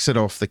 It takes it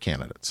off the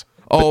candidates.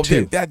 Oh,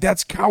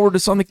 that's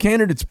cowardice on the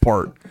candidates'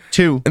 part.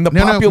 2. And the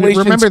population.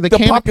 Remember, the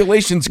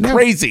population's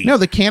crazy. No,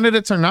 the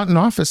candidates are not in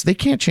office. They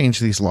can't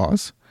change these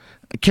laws.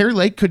 Carrie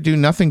Lake could do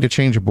nothing to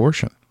change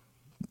abortion.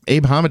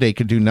 Abe Hamadeh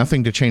could do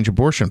nothing to change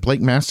abortion.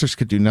 Blake Masters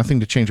could do nothing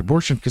to change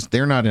abortion because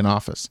they're not in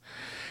office.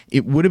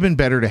 It would have been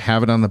better to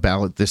have it on the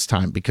ballot this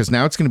time because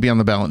now it's going to be on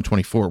the ballot in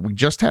 24. We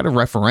just had a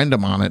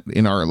referendum on it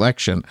in our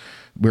election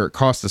where it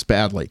cost us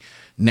badly.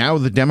 Now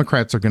the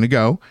Democrats are going to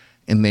go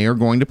and they are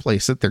going to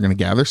place it. They're going to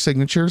gather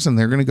signatures and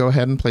they're going to go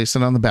ahead and place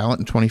it on the ballot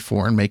in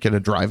 24 and make it a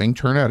driving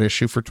turnout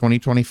issue for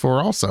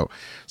 2024 also.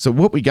 So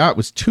what we got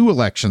was 2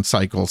 election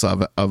cycles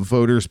of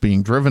voters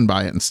being driven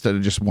by it instead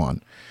of just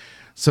 1.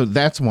 So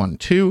that's 1.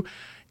 2,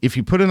 if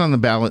you put it on the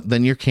ballot,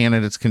 then your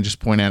candidates can just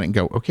point at it and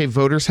go, okay,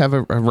 voters have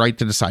a right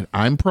to decide.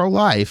 I'm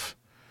pro-life,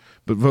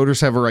 but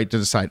voters have a right to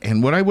decide.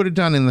 And what I would have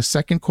done in the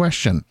second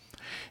question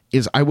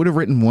is I would have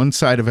written one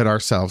side of it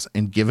ourselves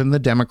and given the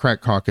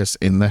Democrat caucus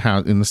in the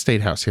house, in the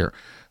state house here,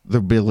 the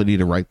ability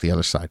to write the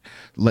other side.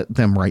 Let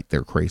them write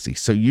their crazy.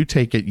 So you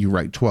take it, you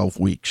write 12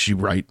 weeks, you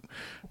write,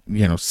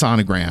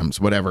 sonograms,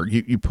 whatever.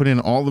 You put in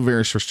all the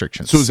various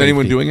restrictions. So is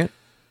anyone doing it?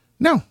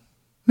 No,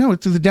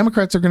 it's the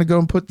Democrats are going to go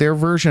and put their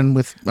version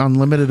with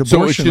unlimited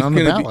abortion on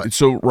the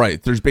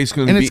ballot. There's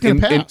basically going to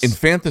be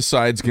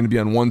infanticide's going to be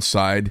on one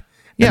side,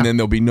 and then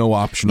there'll be no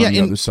option on the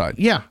other side.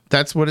 Yeah,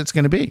 that's what it's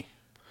going to be.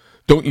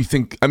 Don't you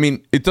think? I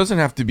mean, it doesn't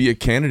have to be a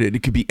candidate.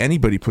 It could be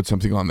anybody put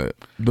something on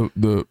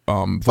the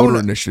voter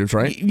initiatives,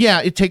 right?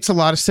 Yeah, it takes a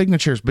lot of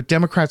signatures, but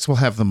Democrats will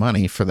have the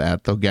money for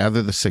that. They'll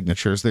gather the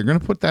signatures. They're going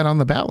to put that on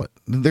the ballot.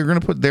 They're going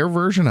to put their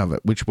version of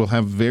it, which will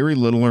have very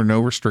little or no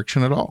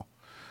restriction at all.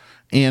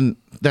 And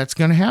that's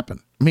going to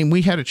happen. I mean,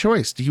 we had a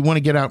choice. Do you want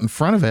to get out in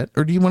front of it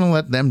or do you want to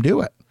let them do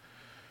it?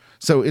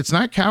 So it's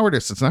not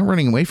cowardice. It's not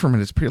running away from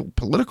it. It's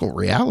political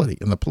reality.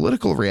 And the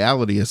political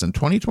reality is in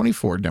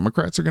 2024,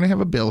 Democrats are going to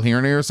have a bill here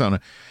in Arizona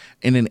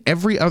and in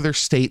every other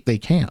state they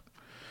can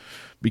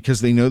because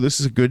they know this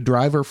is a good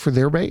driver for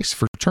their base,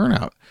 for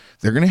turnout.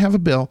 They're going to have a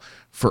bill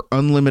for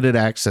unlimited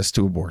access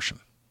to abortion.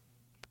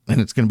 And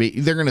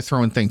they're going to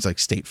throw in things like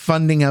state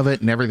funding of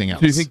it and everything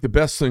else. Do you think the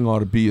best thing ought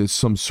to be is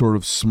some sort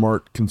of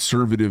smart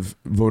conservative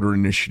voter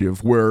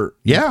initiative where,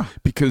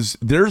 because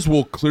theirs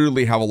will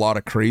clearly have a lot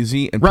of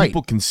crazy and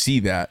people can see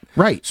that.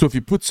 Right. So if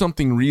you put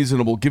something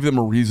reasonable, give them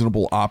a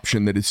reasonable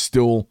option that is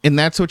still. And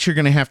that's what you're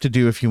going to have to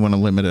do if you want to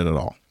limit it at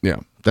all. Yeah.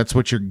 That's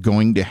what you're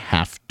going to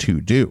have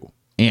to do.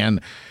 And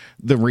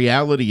the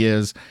reality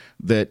is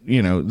that,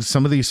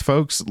 some of these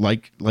folks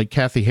like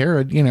Kathy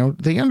Herod,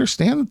 they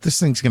understand that this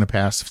thing's going to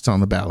pass if it's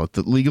on the ballot,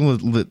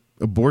 that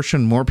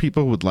abortion, more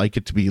people would like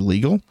it to be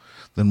legal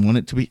than want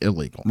it to be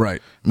illegal.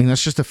 Right. I mean,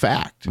 that's just a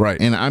fact.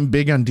 Right. And I'm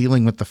big on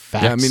dealing with the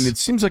facts. Yeah, I mean, it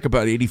seems like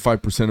about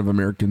 85% of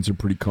Americans are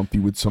pretty comfy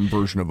with some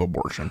version of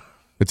abortion.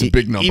 It's a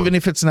big number. Even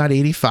if it's not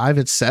 85,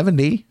 it's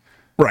 70.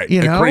 Right.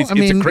 It's a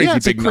big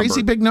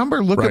crazy number. big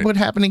number. Look at what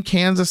happened in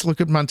Kansas. Look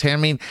at Montana. I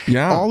mean,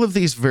 all of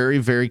these very,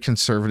 very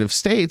conservative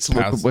states,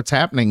 look at what's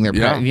happening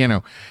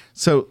there.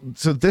 So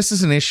this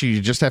is an issue.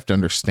 You just have to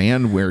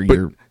understand what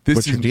you're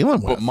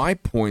dealing with. But my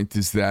point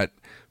is that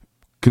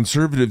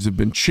conservatives have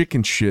been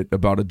chicken shit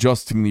about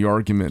adjusting the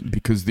argument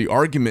because the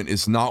argument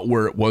is not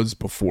where it was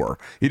before.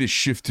 It has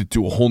shifted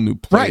to a whole new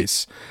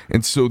place. Right.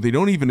 And so they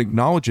don't even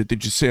acknowledge it. They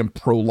just say I'm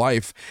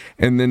pro-life.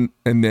 And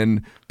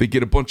then they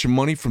get a bunch of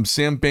money from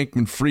Sam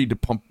Bankman-Fried to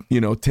pump,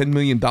 $10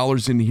 million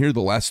into here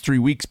the last 3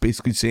 weeks,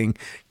 basically saying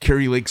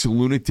Carrie Lake's a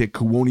lunatic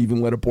who won't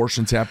even let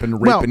abortions happen,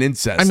 rape and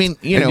incest. I mean,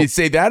 you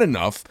say that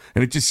enough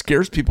and it just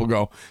scares people.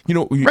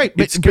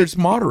 It scares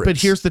moderates. But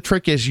here's the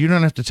trick is you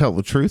don't have to tell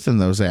the truth in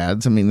those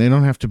ads. I mean, they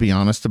don't have to be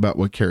honest about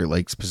what Carrie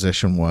Lake's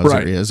position was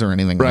or is or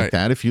anything like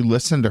that. If you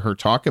listen to her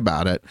talk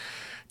about it,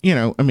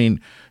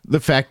 the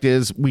fact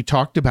is we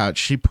talked about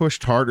she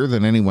pushed harder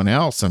than anyone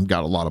else and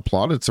got a lot of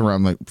plaudits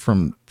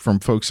from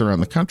folks around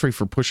the country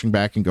for pushing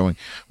back and going,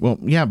 well,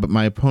 yeah, but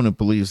my opponent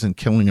believes in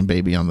killing a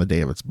baby on the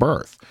day of its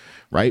birth,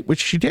 right? Which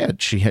she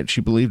did.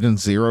 She believed in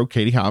zero.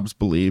 Katie Hobbs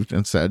believed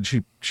and said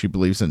she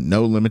believes in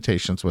no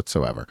limitations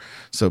whatsoever.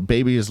 So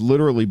baby is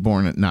literally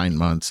born at 9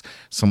 months.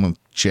 Someone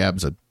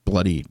jabs a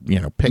bloody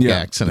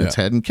pickaxe in its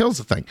head and kills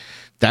the thing.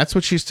 That's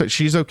what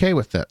she's okay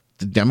with that.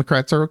 The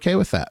Democrats are okay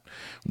with that.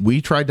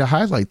 We tried to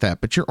highlight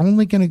that, but you're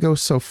only going to go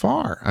so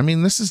far. I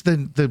mean, this is the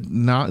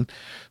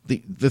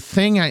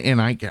thing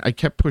I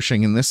kept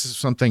pushing, and this is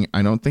something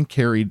I don't think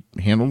Carrie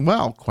handled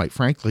well, quite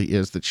frankly,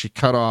 is that she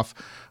cut off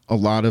a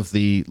lot of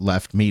the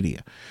left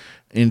media.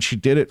 And she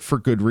did it for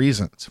good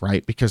reasons,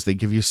 right? Because they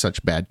give you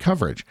such bad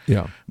coverage.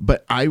 Yeah.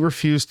 But I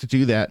refuse to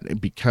do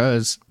that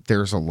because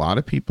there's a lot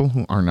of people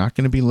who are not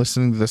going to be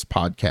listening to this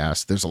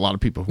podcast. There's a lot of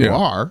people who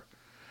are,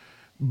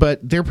 but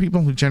they're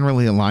people who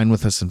generally align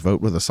with us and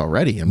vote with us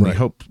already. And we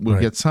hope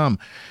we'll get some.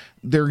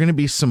 There are going to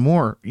be some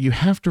more. You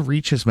have to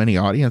reach as many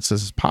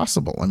audiences as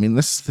possible. I mean,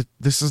 this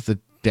is the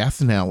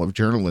death knell of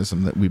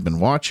journalism that we've been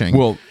watching.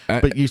 Well,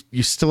 but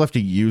you still have to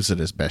use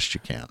it as best you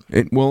can.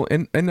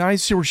 And I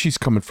see where she's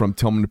coming from.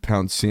 Tell them to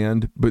pound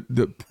sand, but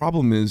the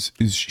problem is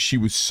she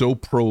was so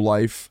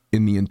pro-life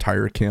in the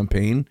entire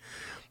campaign.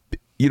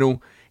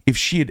 If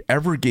she had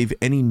ever gave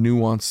any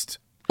nuanced,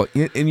 but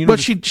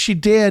she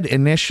did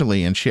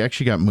initially, and she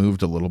actually got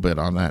moved a little bit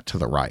on that to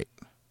the right.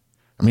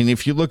 I mean,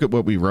 if you look at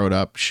what we wrote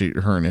up,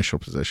 her initial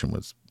position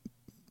was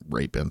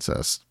rape,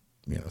 incest,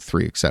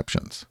 3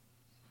 exceptions.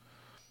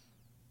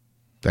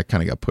 That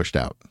kind of got pushed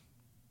out.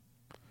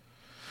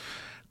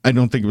 I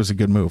don't think it was a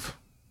good move.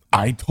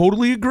 I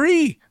totally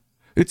agree.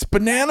 It's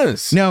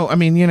bananas. No, I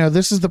mean,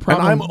 this is the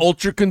problem. And I'm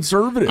ultra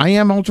conservative. I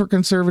am ultra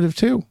conservative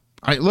too.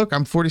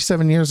 I'm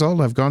 47 years old.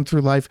 I've gone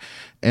through life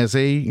as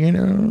a,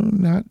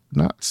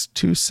 not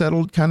too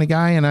settled kind of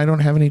guy, and I don't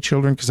have any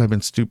children because I've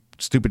been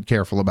stupid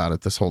careful about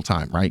it this whole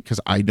time, right? Because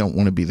I don't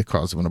want to be the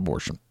cause of an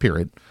abortion,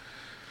 period.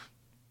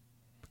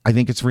 I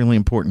think it's really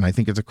important. I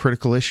think it's a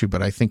critical issue,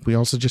 but I think we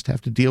also just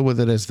have to deal with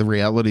it as the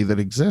reality that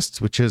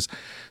exists, which is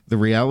the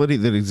reality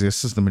that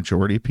exists is the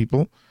majority of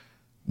people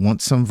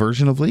want some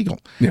version of legal.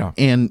 Yeah.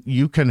 And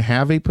you can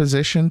have a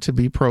position to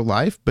be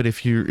pro-life, but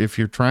if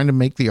you're trying to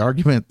make the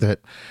argument that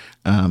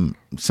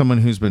someone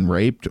who's been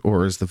raped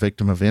or is the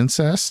victim of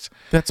incest,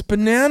 that's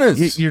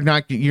bananas. You're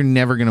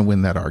never going to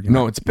win that argument.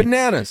 No, it's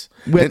bananas.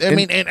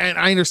 And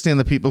I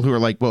understand the people who are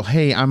like, well,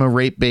 hey, I'm a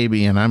rape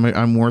baby and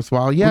I'm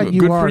worthwhile. Yeah,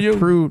 you are.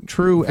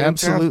 True,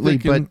 absolutely.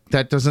 But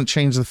that doesn't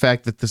change the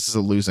fact that this is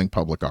a losing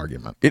public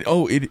argument.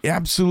 It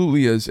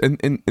absolutely is.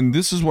 And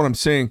this is what I'm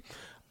saying.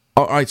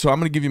 All right, so I'm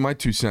going to give you my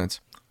 2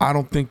 cents. I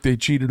don't think they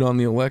cheated on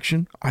the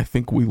election. I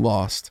think we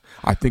lost.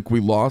 I think we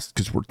lost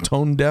because we're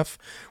tone deaf,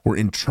 we're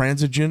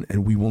intransigent,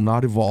 and we will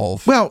not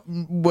evolve. Well,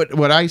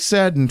 what I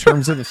said in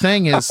terms of the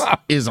thing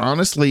is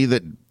honestly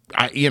that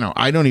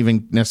I don't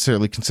even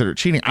necessarily consider it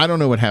cheating. I don't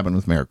know what happened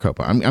with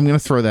Maricopa. I'm going to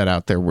throw that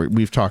out there.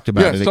 We've talked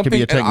about it. It could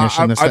be a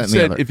technician. I've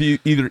said if you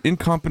either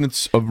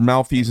incompetence of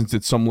malfeasance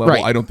at some level,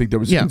 right. I don't think there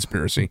was a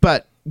conspiracy.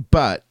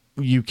 But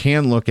you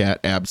can look at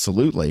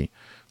absolutely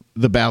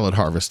the ballot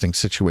harvesting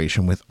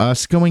situation with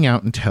us going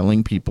out and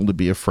telling people to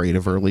be afraid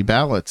of early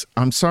ballots.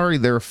 I'm sorry,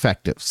 they're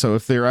effective. So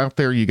if they're out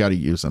there, you got to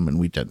use them, and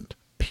we didn't,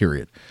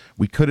 period.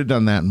 We could have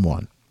done that and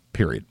won,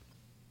 period.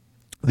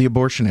 The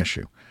abortion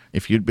issue,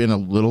 if you'd been a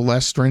little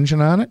less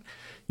stringent on it,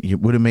 it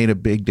would have made a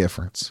big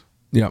difference.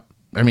 Yeah.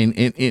 I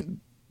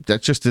mean,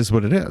 that just is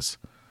what it is,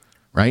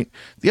 right?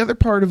 The other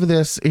part of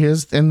this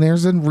is, and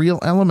there's a real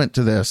element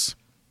to this,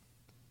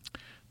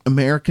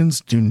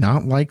 Americans do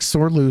not like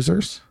sore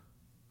losers.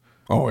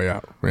 Oh, yeah.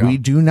 We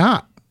do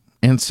not.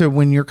 And so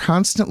when you're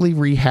constantly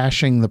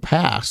rehashing the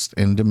past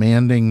and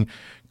demanding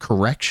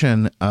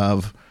correction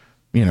of,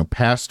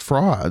 past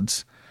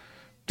frauds,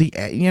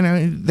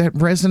 that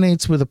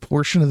resonates with a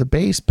portion of the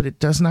base, but it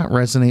does not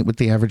resonate with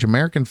the average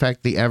American. In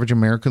fact, the average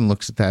American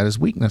looks at that as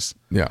weakness.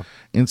 Yeah.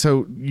 And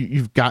so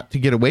you've got to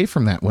get away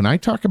from that. When I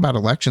talk about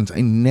elections,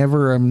 I'm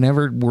never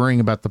worrying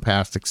about the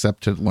past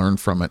except to learn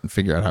from it and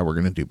figure out how we're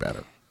going to do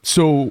better.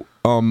 So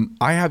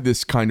I have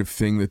this kind of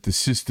thing that the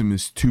system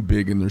is too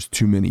big and there's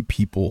too many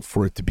people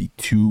for it to be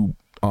too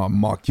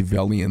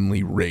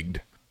Machiavellianly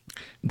rigged.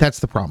 That's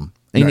the problem.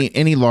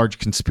 Any large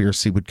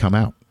conspiracy would come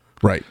out.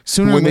 Right.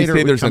 Sooner or when later they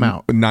say it would there's come a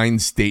out.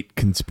 9-state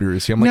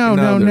conspiracy, I'm like, No.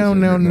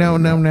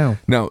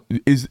 Now,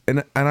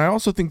 and I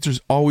also think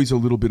there's always a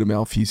little bit of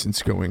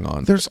malfeasance going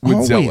on. There's with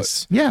always.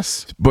 zealots.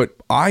 Yes. But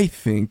I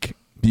think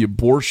the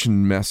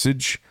abortion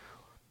message,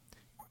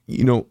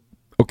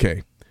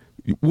 okay,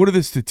 what are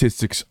the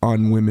statistics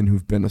on women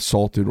who've been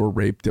assaulted or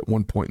raped at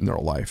one point in their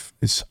life?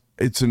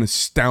 It's an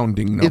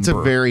astounding number. It's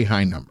a very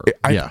high number.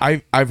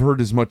 I've heard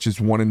as much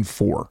as 1 in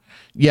 4.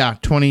 Yeah,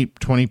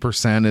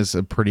 20% is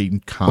a pretty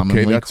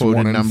commonly that's quoted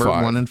 1 in number.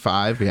 5. 1 in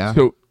 5, yeah.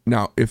 So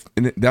now,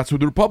 that's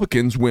with the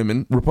Republican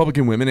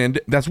women,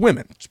 and that's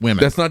women.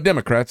 Women. That's not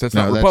Democrats. That's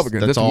not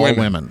Republicans. That's all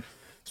women.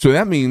 So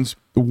that means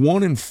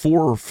 1 in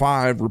 4 or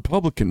 5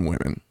 Republican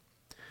women,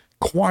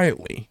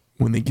 quietly,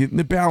 when they get in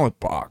the ballot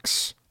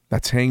box,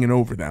 that's hanging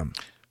over them.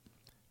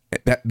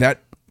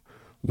 That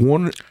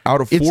 1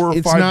 out of 4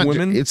 or 5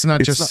 women. It's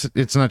not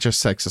just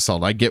sex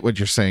assault. I get what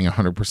you're saying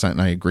 100%,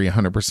 and I agree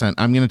 100%.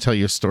 I'm going to tell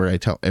you a story I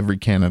tell every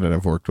candidate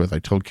I've worked with. I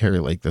told Carrie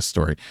Lake this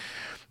story,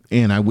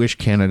 and I wish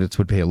candidates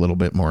would pay a little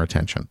bit more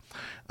attention.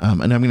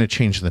 And I'm going to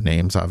change the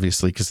names,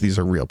 obviously, because these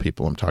are real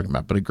people I'm talking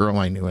about. But a girl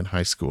I knew in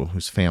high school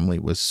whose family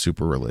was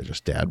super religious.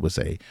 Dad was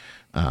a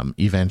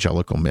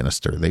evangelical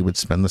minister. They would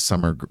spend the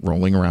summer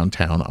rolling around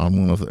town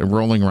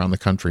rolling around the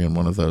country in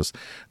one of those,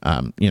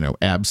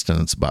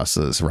 abstinence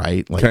buses,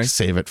 right? Like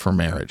Save It for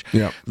Marriage.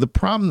 Yeah. The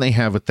problem they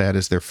have with that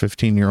is their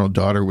 15-year-old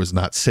daughter was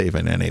not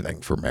saving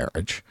anything for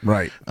marriage.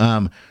 Right.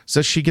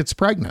 So she gets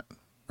pregnant,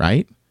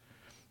 right?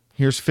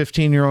 Here's a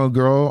 15-year-old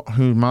girl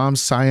whose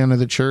mom's scion of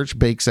the church,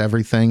 bakes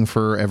everything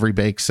for every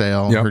bake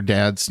sale. Yep. Her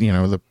dad's,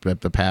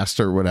 the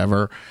pastor or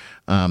whatever.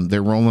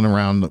 They're rolling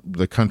around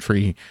the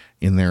country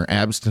in their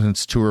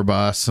abstinence tour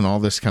bus and all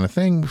this kind of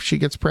thing. She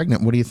gets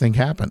pregnant. What do you think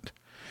happened?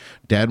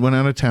 Dad went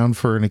out of town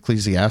for an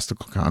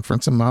ecclesiastical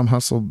conference, and mom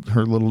hustled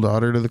her little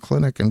daughter to the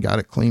clinic and got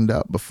it cleaned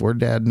up before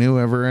dad knew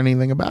ever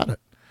anything about it.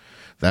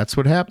 That's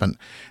what happened.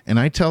 And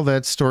I tell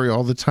that story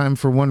all the time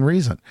for one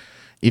reason.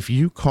 If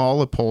you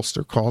call, a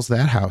pollster calls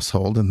that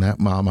household and that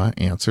mama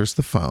answers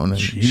the phone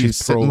and she's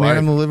sitting there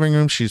in the living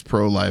room, she's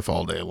pro-life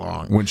all day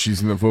long. When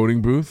she's in the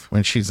voting booth?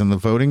 When she's in the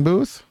voting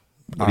booth,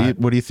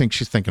 what do you think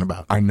she's thinking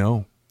about? I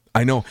know.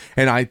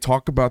 And I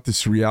talk about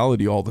this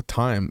reality all the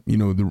time.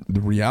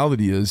 The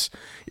reality is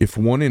if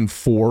 1 in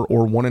 4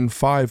 or 1 in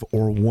 5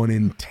 or 1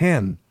 in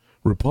 10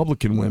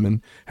 Republican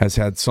women has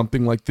had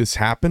something like this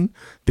happen,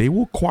 they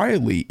will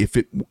quietly, if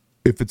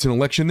it's an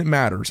election that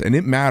matters, and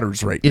it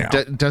matters right now.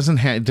 It doesn't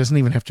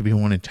even have to be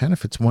 1 in 10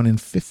 if it's 1 in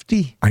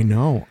 50. I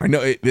know.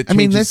 It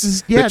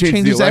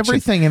changes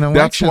everything in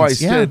elections.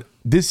 That's why I said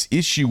this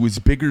issue is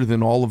bigger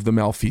than all of the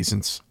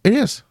malfeasance. It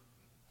is.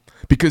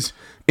 Because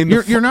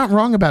you're not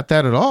wrong about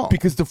that at all.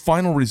 Because the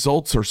final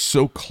results are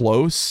so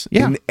close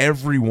in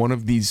every one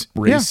of these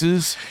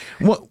races.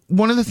 Yeah. Well,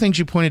 one of the things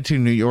you pointed to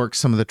in New York,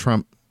 some of the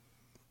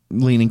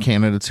Trump-leaning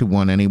candidates who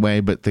won anyway,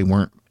 but they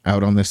weren't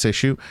out on this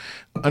issue.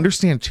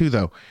 Understand, too,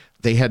 though,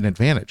 they had an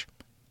advantage.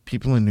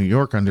 People in New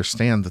York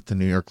understand that the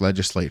New York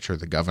legislature,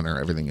 the governor,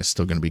 everything is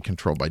still going to be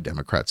controlled by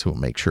Democrats who will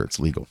make sure it's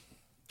legal.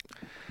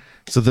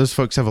 So those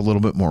folks have a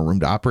little bit more room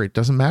to operate.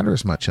 Doesn't matter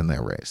as much in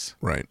their race.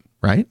 Right.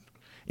 Right?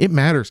 It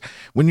matters.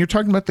 When you're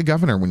talking about the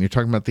governor, when you're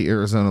talking about the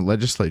Arizona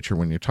legislature,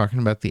 when you're talking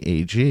about the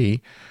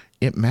AG,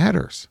 it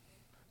matters.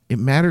 It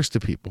matters to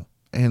people.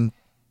 And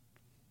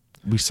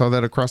we saw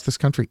that across this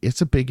country.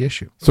 It's a big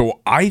issue.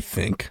 So I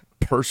think,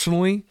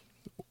 personally,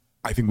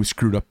 we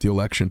screwed up the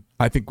election.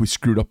 I think we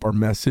screwed up our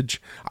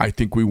message. I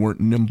think we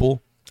weren't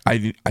nimble.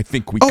 I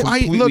think we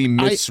completely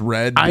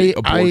misread the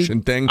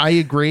abortion thing. I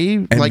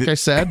agree, I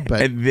said.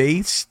 But and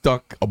they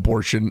stuck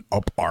abortion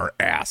up our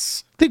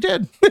ass. They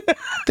did.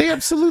 They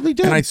absolutely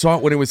did. And I saw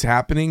it when it was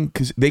happening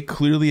because they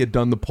clearly had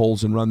done the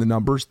polls and run the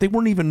numbers. They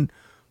weren't even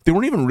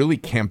really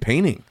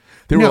campaigning.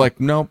 They were like,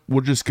 no, we're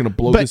just going to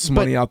blow this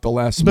money out the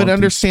last month. But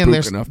understand,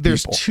 there's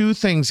people. 2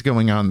 things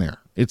going on there.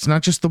 It's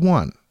not just the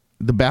one.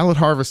 The ballot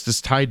harvest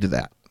is tied to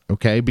that,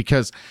 okay?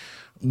 Because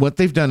what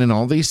they've done in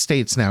all these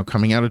states now,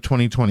 coming out of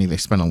 2020, they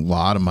spent a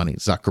lot of money,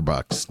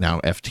 Zuckerbucks, now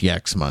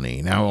FTX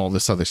money, now all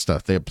this other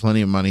stuff. They have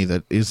plenty of money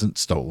that isn't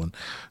stolen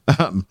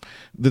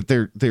that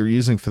they're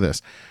using for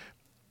this.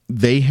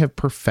 They have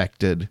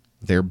perfected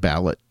their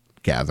ballot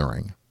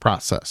gathering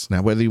process.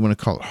 Now, whether you want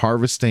to call it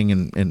harvesting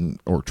and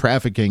or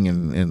trafficking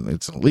and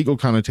it's a legal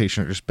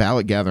connotation or just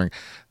ballot gathering,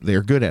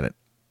 they're good at it.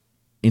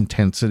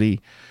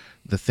 Intensity,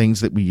 the things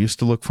that we used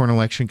to look for in an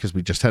election, because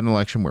we just had an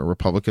election where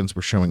Republicans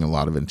were showing a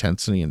lot of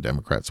intensity and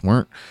Democrats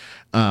weren't.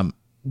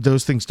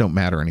 Those things don't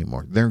matter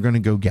anymore. They're going to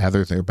go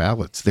gather their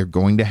ballots. They're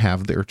going to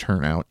have their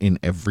turnout in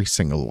every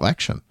single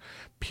election,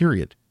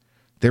 period.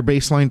 Their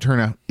baseline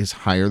turnout is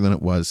higher than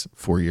it was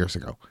 4 years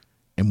ago.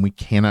 And we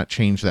cannot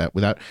change that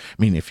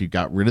if you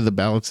got rid of the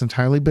ballots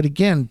entirely, but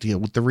again, deal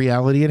with the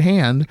reality at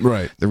hand.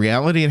 Right. The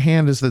reality at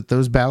hand is that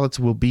those ballots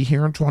will be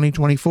here in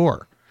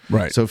 2024.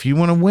 Right. So if you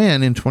want to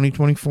win in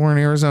 2024 in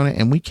Arizona,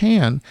 and we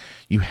can,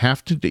 you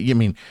have to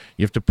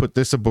put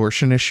this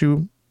abortion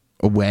issue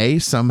away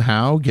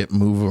somehow,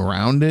 move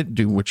around it,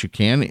 do what you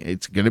can.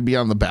 It's going to be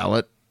on the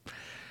ballot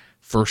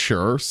for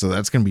sure. So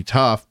that's going to be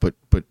tough, but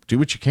do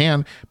what you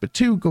can. But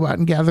 2, go out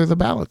and gather the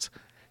ballots.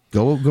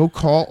 Go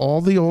call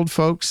all the old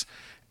folks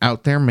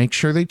out there, make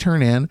sure they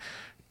turn in,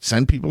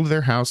 send people to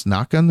their house,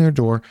 knock on their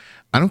door.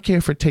 I don't care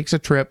if it takes a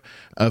trip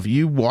of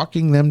you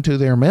walking them to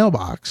their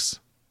mailbox.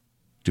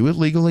 Do it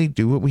legally,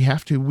 do what we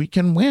have to. We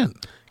can win.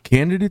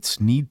 Candidates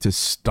need to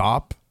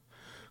stop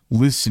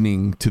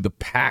listening to the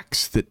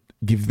PACs that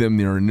give them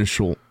their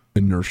initial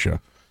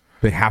inertia.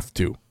 They have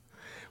to.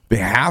 They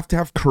have to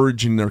have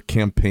courage in their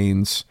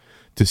campaigns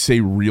to say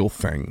real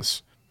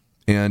things.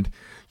 And,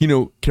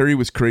 Kerry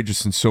was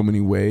courageous in so many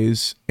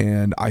ways.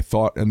 And I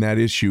thought on that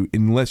issue,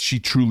 unless she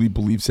truly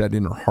believes that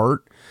in her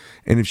heart,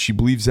 and if she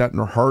believes that in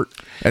her heart,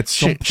 at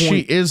some point... She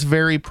is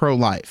very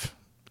pro-life.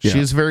 Yeah. She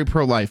is very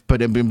pro-life.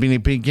 But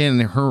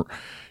again,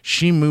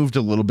 she moved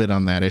a little bit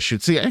on that issue.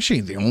 See,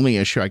 actually, the only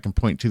issue I can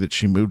point to that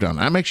she moved on,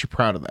 I'm actually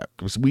proud of that,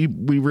 because we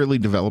really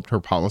developed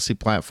her policy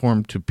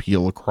platform to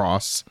peel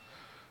across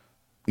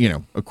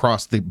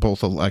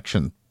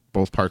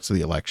both parts of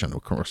the election,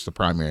 of course, the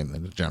primary and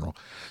then the general.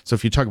 So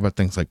if you talk about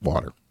things like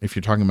water, if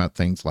you're talking about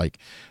things like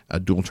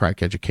dual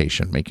track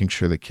education, making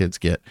sure that kids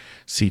get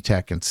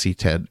CTEC and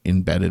CTED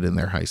embedded in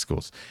their high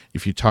schools,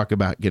 if you talk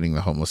about getting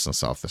the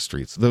homelessness off the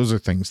streets, those are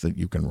things that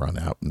you can run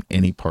out in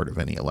any part of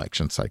any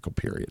election cycle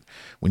period.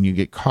 When you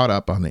get caught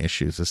up on the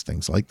issues is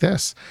things like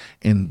this,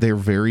 and they're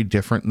very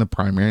different in the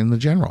primary and the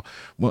general.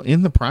 Well,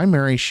 in the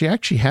primary, she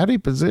actually had a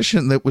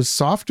position that was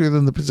softer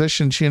than the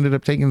position she ended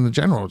up taking in the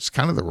general. It's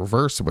kind of the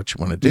reverse of what you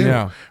want to do.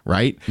 Yeah.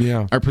 Right?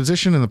 Yeah. Our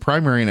position in the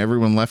primary, and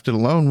everyone left it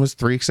alone, was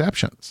 3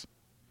 exceptions.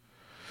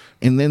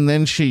 And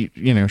then she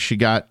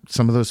got,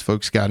 some of those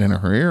folks got into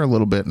her ear a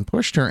little bit and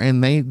pushed her,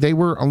 and they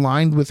were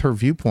aligned with her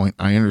viewpoint.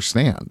 I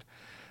understand.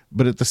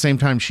 But at the same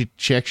time, she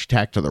actually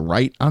tacked to the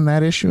right on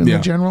that issue in the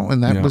general.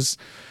 And that was,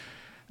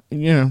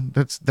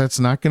 that's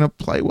not going to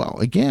play well.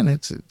 Again,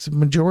 it's a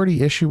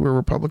majority issue where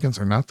Republicans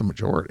are not the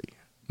majority.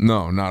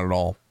 No, not at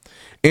all.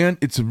 And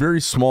it's a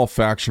very small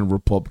faction of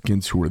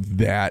Republicans who are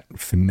that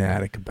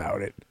fanatic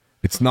about it.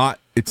 It's not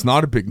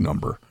a big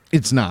number.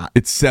 It's not.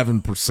 It's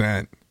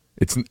 7%.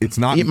 It's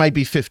not. It might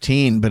be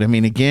 15, but I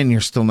mean, again, you're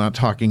still not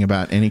talking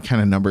about any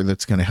kind of number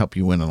that's going to help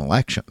you win an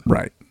election.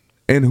 Right.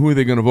 And who are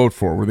they going to vote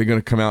for? Were they going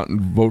to come out and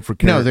vote for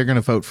Kerry? No, they're going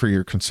to vote for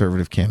your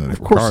conservative candidate.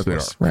 Of course they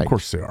are. Right. Of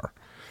course they are.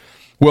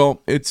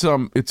 Well, it's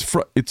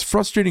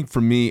frustrating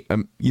for me.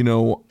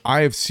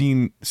 I have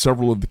seen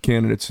several of the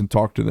candidates and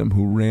talked to them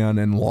who ran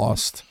and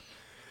lost.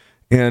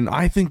 And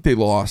I think they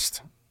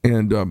lost.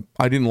 And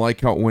I didn't like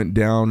how it went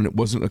down. And it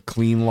wasn't a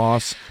clean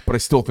loss, but I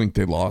still think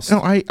they lost. No,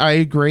 I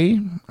agree.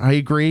 I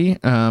agree.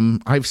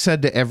 I've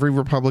said to every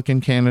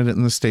Republican candidate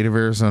in the state of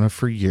Arizona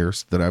for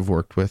years that I've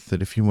worked with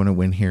that if you want to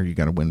win here, you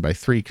got to win by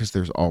 3, because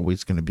there's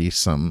always going to be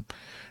some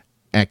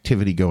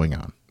activity going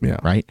on. Yeah.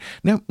 Right.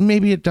 Now,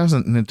 maybe it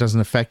doesn't, and it doesn't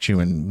affect you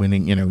in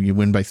winning. You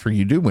win by 3,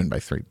 you do win by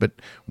 3, but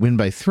win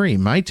by 3.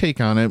 My take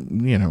on it,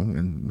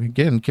 and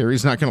again,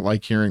 Kerry's not going to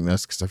like hearing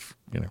this because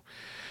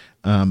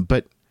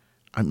but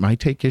my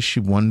take is she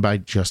won by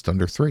just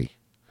under 3,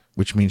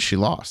 which means she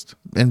lost,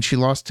 and she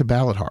lost to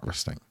ballot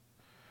harvesting.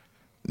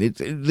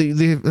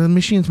 The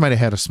machines might have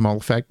had a small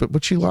effect, but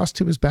what she lost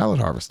to is ballot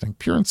harvesting,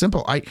 pure and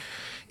simple.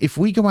 If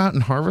we go out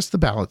and harvest the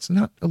ballots,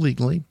 not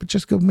illegally, but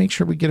just go make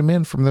sure we get them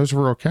in from those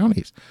rural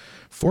counties,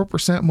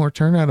 4% more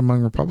turnout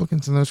among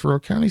Republicans in those rural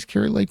counties,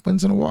 Kari Lake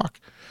wins in a walk.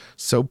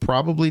 So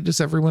probably does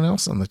everyone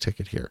else on the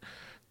ticket here.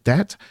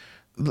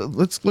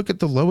 Let's look at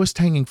the lowest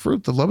hanging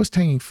fruit. The lowest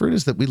hanging fruit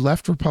is that we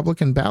left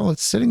Republican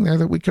ballots sitting there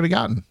that we could have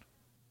gotten.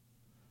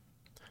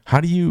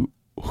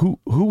 Who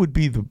would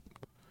be the,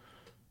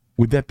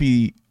 would that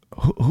be,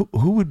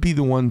 who would be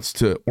the ones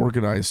to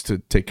organize to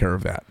take care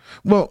of that?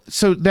 Well,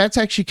 so that's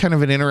actually kind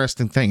of an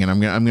interesting thing, and I'm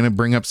going to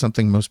bring up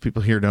something most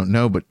people here don't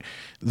know, but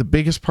the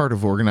biggest part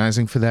of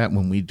organizing for that,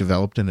 when we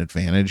developed an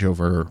advantage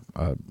over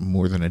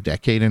more than a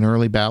decade in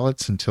early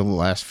ballots until the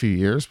last few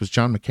years, was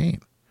John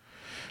McCain.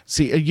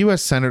 See, a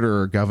U.S.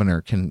 senator or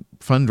governor can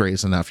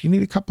fundraise enough. You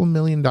need a couple $1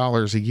 million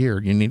a year.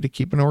 You need to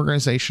keep an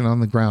organization on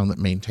the ground that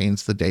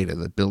maintains the data,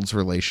 that builds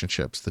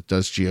relationships, that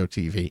does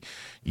GOTV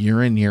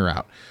year in, year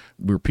out,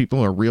 where people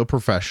are real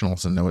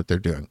professionals and know what they're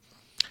doing.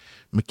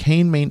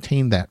 McCain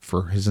maintained that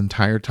for his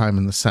entire time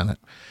in the Senate.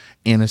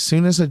 And as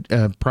soon as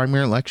a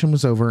primary election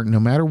was over, no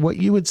matter what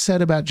you had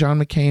said about John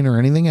McCain or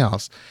anything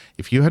else,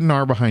 if you had an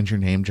R behind your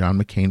name, John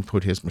McCain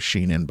put his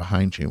machine in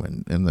behind you,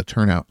 and the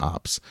turnout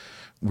ops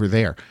were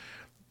there.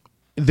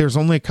 There's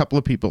only a couple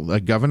of people. A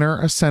governor,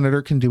 a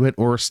senator can do it,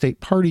 or a state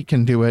party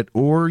can do it,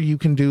 or you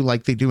can do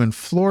like they do in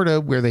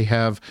Florida, where they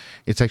have,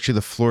 it's actually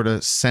the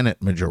Florida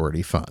Senate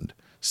Majority Fund,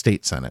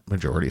 State Senate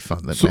Majority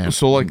Fund.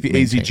 So like the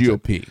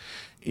AZGOP.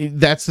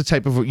 That's the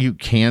type of, you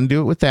can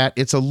do it with that.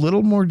 It's a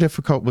little more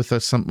difficult with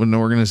an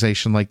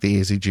organization like the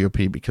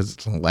AZGOP because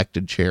it's an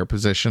elected chair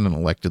position and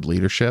elected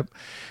leadership.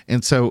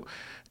 And so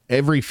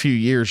every few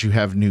years you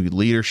have new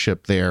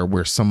leadership there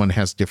where someone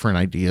has different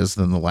ideas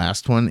than the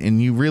last one.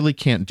 And you really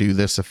can't do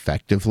this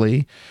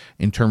effectively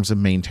in terms of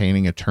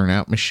maintaining a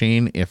turnout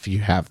machine if you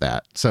have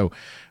that. So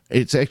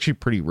It's actually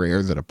pretty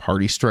rare that a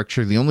party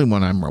structure, the only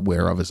one I'm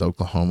aware of is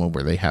Oklahoma,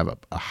 where they have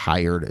a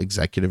hired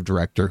executive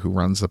director who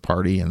runs the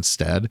party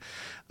instead.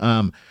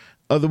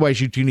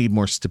 Otherwise, you do need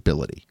more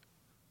stability,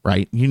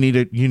 right? You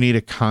need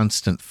a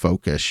constant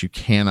focus. You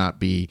cannot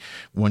be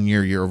 1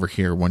 year you're over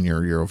here, 1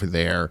 year you're over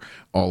there,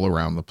 all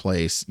around the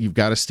place. You've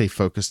got to stay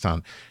focused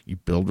on, you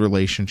build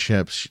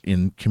relationships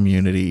in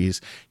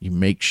communities. You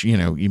make sure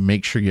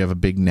you have a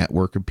big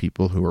network of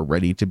people who are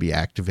ready to be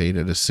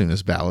activated as soon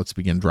as ballots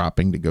begin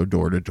dropping, to go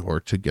door to door,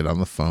 to get on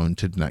the phone,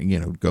 to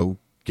go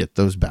get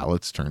those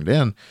ballots turned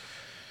in.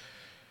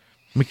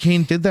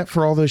 McCain did that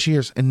for all those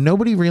years, and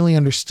nobody really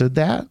understood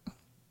that.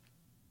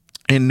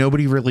 And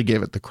nobody really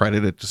gave it the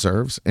credit it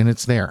deserves, and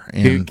it's there.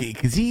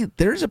 Because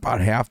there's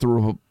about half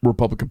the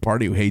Republican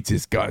Party who hates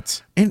his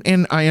guts.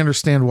 And I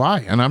understand why,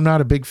 and I'm not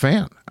a big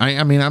fan.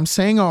 I mean, I'm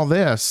saying all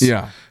this,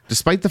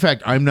 despite the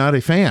fact I'm not a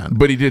fan.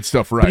 But he did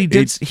stuff right.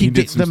 But he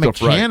did the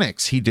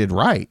mechanics right. He did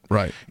right.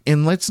 Right.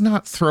 And let's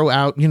not throw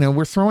out,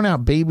 we're throwing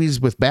out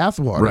babies with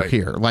bathwater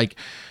here. Like,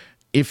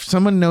 if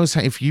someone knows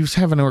if you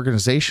have an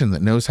organization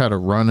that knows how to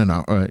run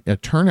a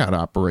turnout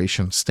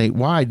operation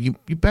statewide,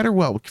 you better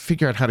well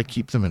figure out how to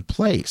keep them in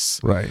place.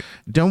 Right.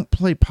 Don't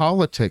play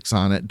politics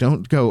on it.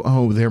 Don't go,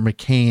 oh, they're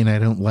McCain, I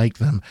don't like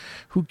them.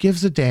 Who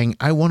gives a dang?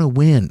 I want to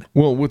win.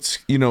 Well,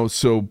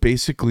 so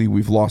basically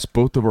we've lost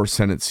both of our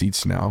Senate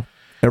seats now.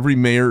 Every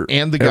mayor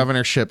and the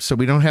governorship, so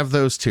we don't have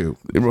those two.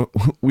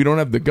 We don't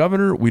have the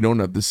governor. We don't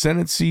have the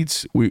Senate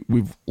seats.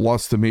 We've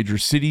lost the major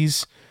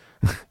cities.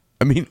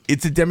 I mean,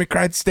 it's a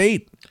Democrat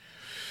state.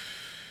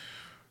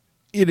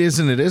 It is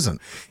and it isn't.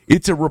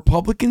 It's a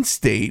Republican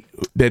state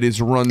that is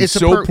run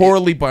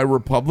poorly by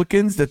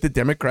Republicans that the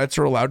Democrats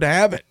are allowed to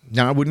have it.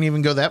 No, I wouldn't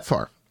even go that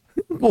far.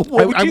 Well,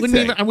 I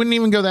wouldn't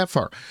even go that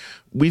far.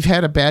 We've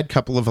had a bad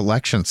couple of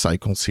election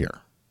cycles here.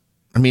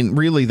 I mean,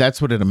 really,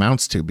 that's what it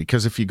amounts to,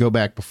 because if you go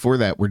back before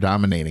that, we're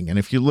dominating. And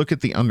if you look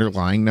at the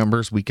underlying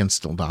numbers, we can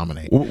still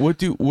dominate. What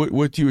do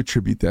you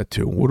attribute that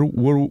to?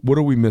 What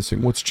are we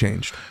missing? What's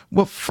changed?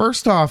 Well,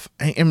 first off,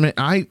 is it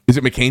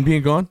McCain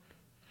being gone?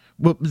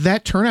 Well,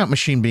 that turnout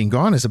machine being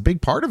gone is a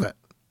big part of it.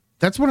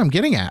 That's what I'm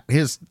getting at,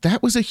 is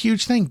that was a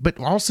huge thing. But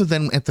also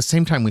then at the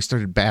same time, we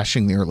started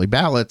bashing the early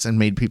ballots and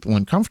made people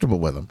uncomfortable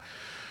with them.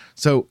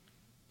 So,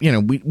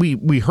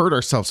 we hurt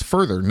ourselves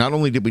further. Not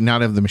only did we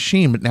not have the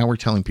machine, but now we're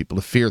telling people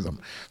to fear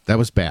them. That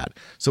was bad.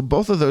 So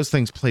both of those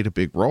things played a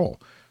big role.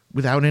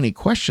 Without any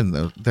question,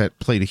 though, that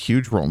played a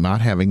huge role,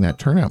 not having that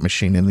turnout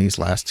machine in these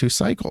last two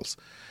cycles.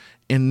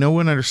 And no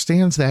one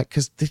understands that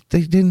because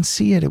they didn't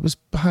see it. It was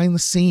behind the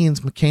scenes.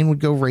 McCain would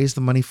go raise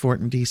the money for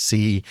it in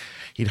D.C.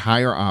 He'd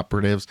hire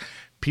operatives.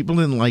 People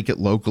didn't like it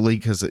locally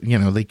because,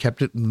 they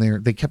kept it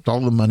in they kept all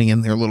the money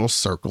in their little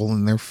circle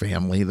in their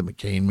family, the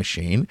McCain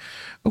machine.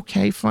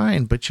 Okay,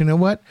 fine. But you know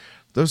what?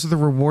 Those are the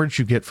rewards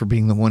you get for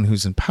being the one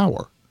who's in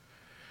power.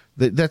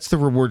 That's the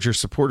rewards your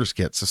supporters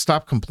get. So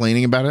stop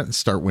complaining about it and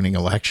start winning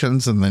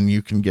elections. And then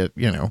you can get,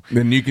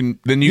 Then you can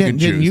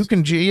choose.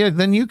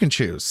 Then you can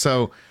choose.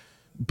 So,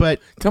 but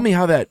tell me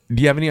do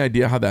you have any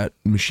idea how that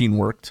machine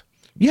worked?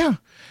 Yeah.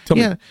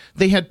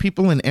 They had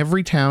people in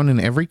every town, in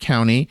every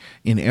county,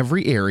 in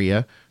every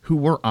area who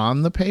were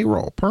on the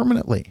payroll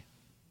permanently.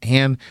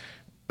 And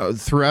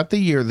throughout the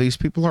year, these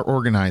people are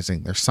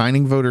organizing. They're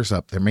signing voters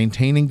up. They're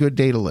maintaining good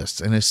data lists.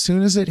 And as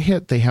soon as it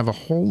hit, they have a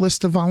whole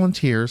list of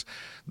volunteers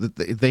that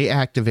they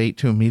activate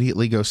to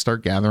immediately go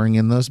start gathering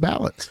in those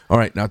ballots. All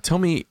right. Now tell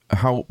me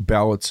how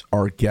ballots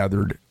are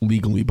gathered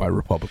legally by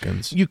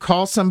Republicans. You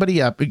call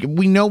somebody up.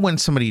 We know when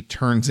somebody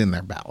turns in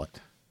their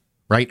ballot.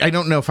 Right? I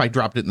don't know if I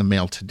dropped it in the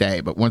mail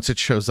today, but once it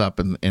shows up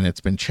and it's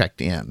been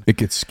checked in. It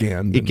gets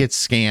scanned.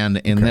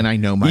 And then I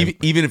know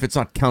Even if it's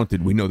not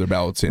counted, we know their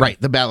ballot's in. Right,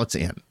 the ballot's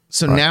in.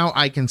 So now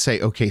I can say,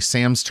 okay,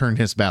 Sam's turned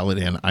his ballot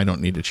in. I don't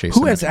need to chase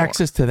him. Who has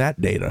access to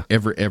that data?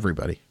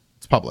 Everybody.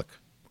 It's public.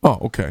 Oh,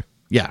 okay.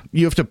 Yeah,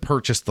 you have to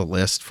purchase the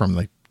list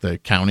from the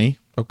county.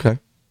 Okay.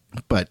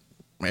 But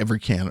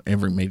every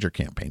major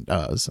campaign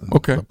does. And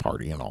the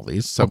party and all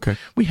these. So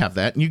we have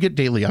that, and you get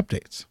daily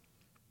updates.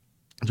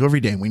 So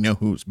every day we know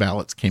whose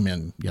ballots came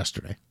in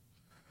yesterday.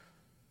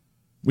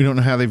 We don't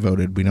know how they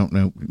voted. We don't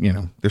know,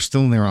 they're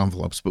still in their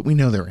envelopes, but we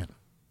know they're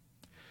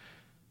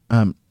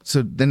in.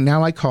 So then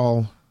now I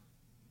call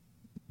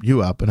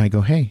you up and I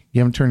go, hey, you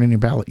haven't turned in your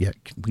ballot yet.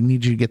 We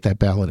need you to get that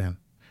ballot in.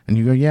 And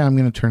you go, yeah, I'm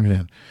going to turn it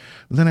in.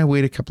 But then I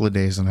wait a couple of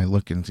days and I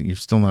look and you've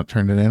still not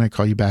turned it in. I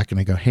call you back and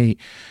I go, hey,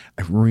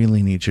 I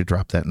really need you to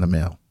drop that in the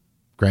mail.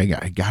 Greg,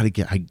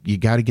 you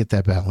got to get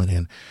that ballot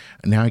in.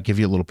 And now I give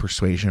you a little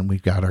persuasion.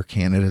 We've got our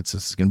candidates.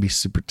 This is going to be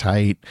super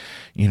tight.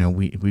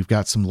 We've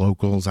got some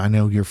locals. I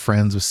know you're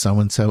friends with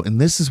so-and-so.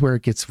 And this is where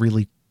it gets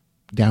really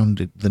down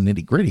to the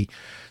nitty gritty.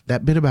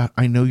 That bit about,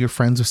 I know you're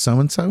friends with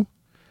so-and-so,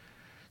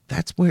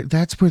 that's where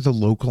the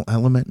local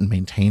element and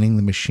maintaining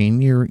the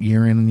machine year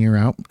in and year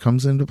out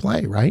comes into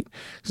play, right?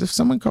 Because if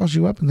someone calls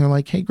you up and they're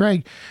like, hey,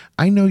 Greg,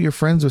 I know you're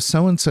friends with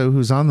so-and-so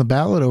who's on the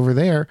ballot over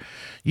there.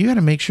 You got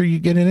to make sure you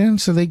get it in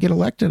so they get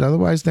elected.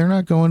 Otherwise, they're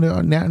not going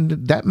to.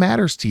 That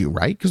matters to you,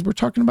 right? Because we're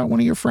talking about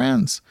one of your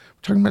friends.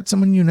 We're talking about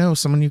someone you know,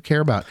 someone you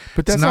care about.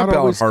 But that's not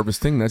ballot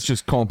harvesting. That's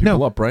just calling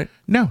people up, right?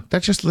 No,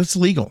 that's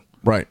legal.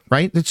 Right.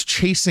 That's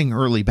chasing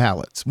early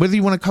ballots. Whether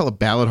you want to call it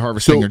ballot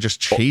harvesting or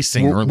just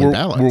chasing early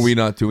ballots. Were we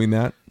not doing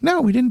that? No,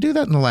 we didn't do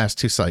that in the last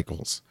 2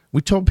 cycles. We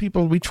told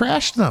people, we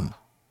trashed them.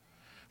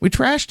 We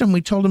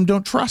told them,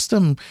 don't trust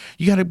them.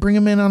 You got to bring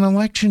them in on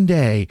election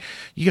day.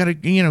 You got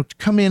to,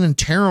 come in and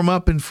tear them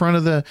up in front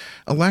of the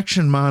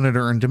election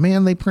monitor and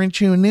demand they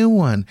print you a new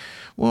one.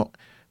 Well,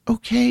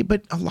 okay,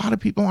 but a lot of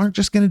people aren't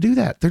just going to do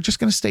that. They're just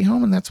going to stay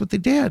home, and that's what they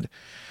did.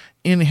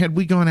 And had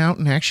we gone out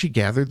and actually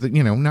gathered,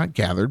 not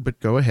gathered, but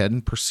go ahead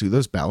and pursue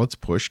those ballots,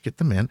 push, get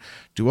them in,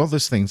 do all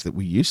those things that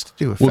we used to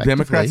do effectively. Will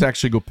Democrats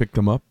actually go pick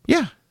them up?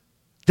 Yeah.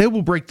 They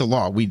will break the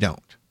law. We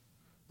don't.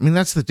 I mean,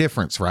 that's the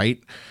difference, right?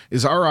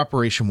 Is our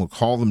operation will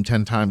call them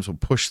 10 times, we'll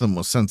push them,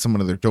 we'll send someone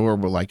to their door.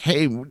 We're like,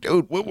 hey,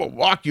 dude, we will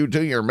walk you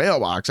to your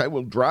mailbox. I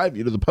will drive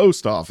you to the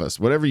post office,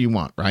 whatever you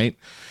want, right?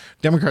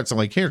 Democrats are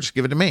like, here, just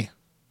give it to me.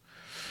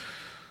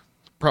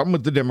 Problem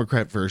with the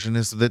Democrat version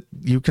is that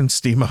you can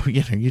steam up,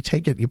 you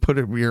take it, you put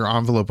your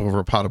envelope over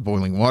a pot of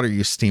boiling water,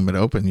 you steam it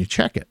open, you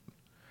check it.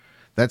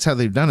 That's how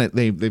they've done it.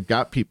 They've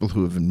got people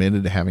who have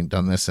admitted to having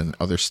done this in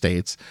other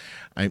states.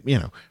 Are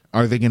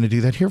they going to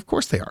do that here? Of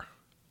course they are.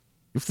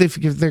 If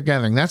they're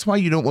gathering, that's why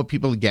you don't want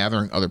people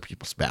gathering other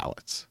people's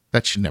ballots.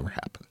 That should never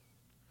happen.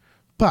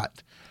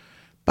 But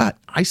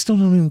I still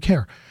don't even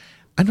care.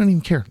 I don't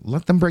even care.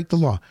 Let them break the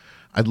law.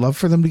 I'd love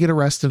for them to get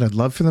arrested. I'd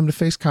love for them to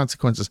face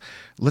consequences.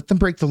 Let them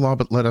break the law,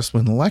 but let us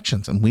win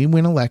elections. And we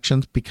win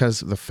elections because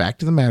the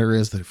fact of the matter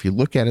is that if you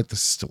look at it, this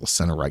is still a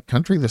center-right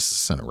country. This is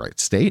a center-right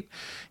state.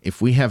 If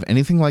we have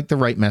anything like the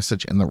right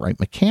message and the right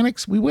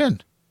mechanics, we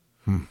win.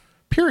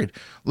 Period.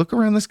 Look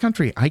around this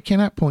country. I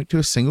cannot point to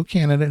a single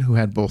candidate who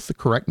had both the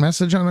correct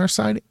message on our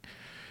side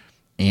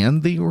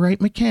and the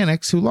right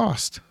mechanics who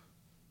lost.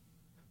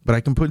 But I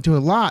can point to a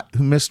lot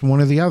who missed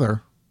one or the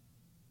other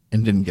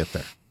and didn't get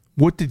there.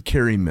 What did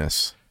Carrie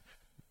miss?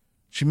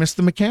 She missed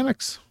the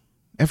mechanics.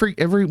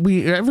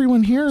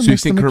 Everyone here. So you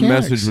think her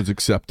message was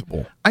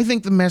acceptable? I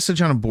think the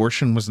message on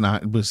abortion was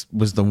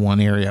the one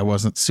area I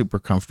wasn't super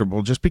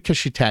comfortable, just because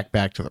she tacked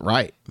back to the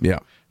right. Yeah.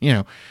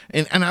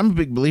 And I'm a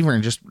big believer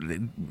in just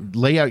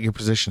lay out your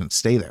position and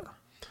stay there.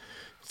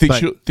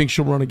 Think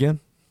she'll run again?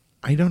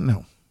 I don't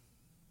know.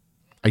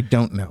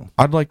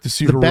 I'd like to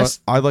see her run.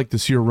 I'd like to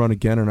see her run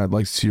again, and I'd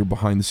like to see her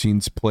behind the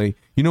scenes play.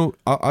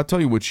 I'll tell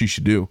you what she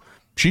should do.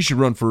 She should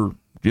run for.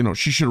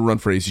 She should have run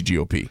for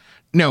ACGOP.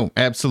 No,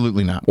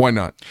 absolutely not. Why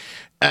not?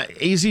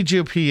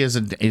 ACGOP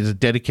is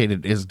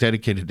dedicated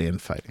to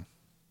infighting.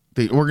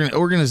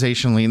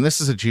 Organizationally, and this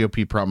is a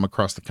GOP problem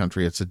across the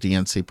country. It's a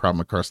DNC problem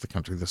across the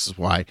country. This is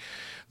why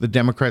the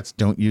Democrats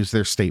don't use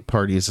their state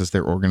parties as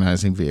their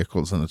organizing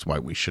vehicles, and it's why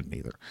we shouldn't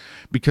either.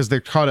 Because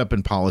they're caught up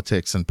in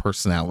politics and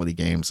personality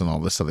games and all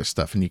this other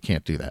stuff, and you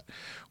can't do that.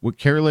 What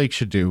Kari Lake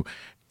should do,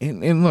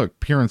 and look,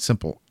 pure and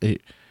simple,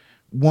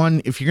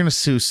 one, if you're going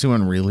to sue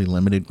on really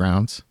limited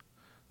grounds,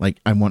 like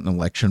I want an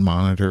election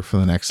monitor for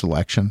the next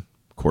election,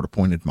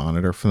 court-appointed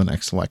monitor for the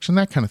next election,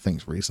 that kind of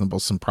thing's reasonable.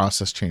 Some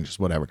process changes,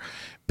 whatever.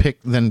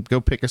 Then go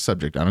pick a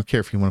subject. I don't care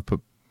if you want to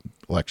put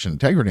election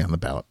integrity on the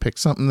ballot. Pick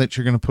something that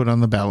you're going to put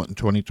on the ballot in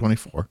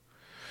 2024,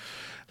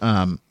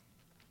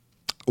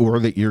 or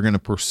that you're going to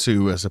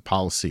pursue as a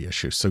policy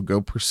issue. So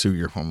go pursue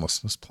your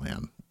homelessness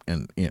plan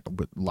and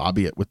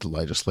lobby it with the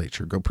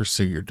legislature. Go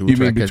pursue your dual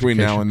track education. Between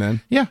now and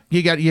then? Yeah,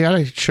 you got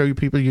to show you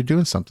people you're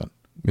doing something.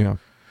 Yeah,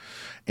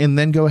 and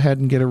then go ahead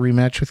and get a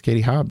rematch with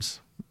Katie Hobbs.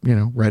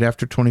 Right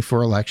after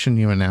 24 election,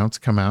 you announce,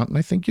 come out, and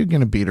I think you're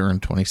going to beat her in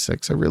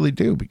 26. I really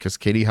do, because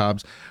Katie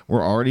Hobbs,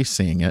 we're already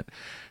seeing it.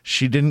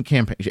 She didn't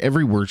campaign.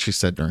 Every word she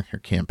said during her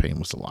campaign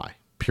was a lie.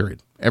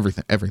 Period.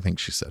 Everything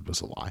she said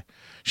was a lie.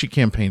 She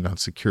campaigned on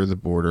secure the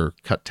border,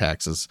 cut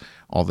taxes,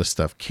 all this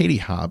stuff. Katie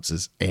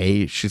Hobbs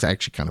she's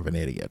actually kind of an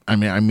idiot. I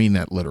mean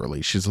that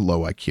literally. She's a low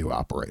IQ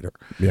operator.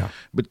 Yeah.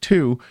 But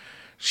two,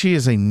 she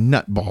is a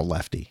nutball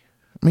lefty.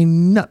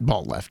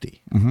 Nutball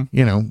lefty.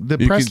 Mm-hmm. The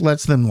press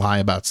lets them lie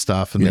about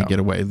stuff and they get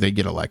away. They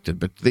get elected,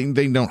 but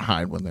they don't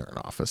hide when they're in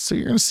office. So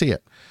you're going to see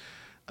it.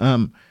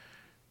 That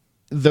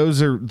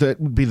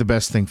would be the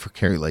best thing for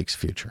Kari Lake's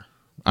future.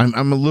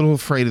 I'm a little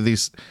afraid of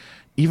these.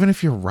 Even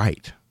if you're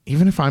right,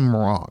 even if I'm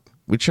wrong,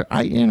 which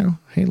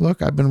hey,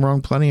 look, I've been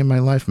wrong plenty in my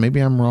life.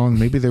 Maybe I'm wrong.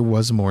 Maybe there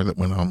was more that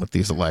went on with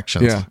these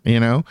elections.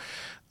 Yeah.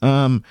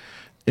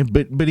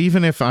 But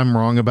even if I'm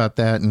wrong about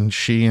that, and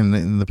she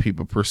and the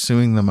people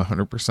pursuing them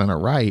 100% are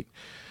right,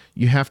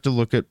 you have to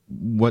look at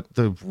what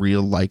the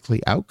real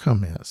likely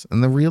outcome is.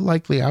 And the real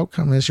likely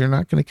outcome is you're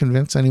not going to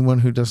convince anyone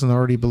who doesn't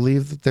already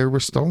believe that they were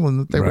stolen,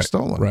 that they were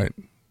stolen.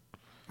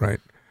 Right.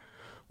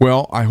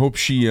 Well, I hope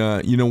she,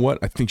 you know what?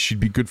 I think she'd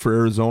be good for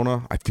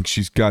Arizona. I think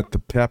she's got the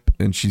pep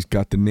and she's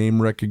got the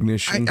name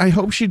recognition. I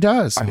hope she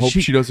does. I hope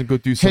she doesn't go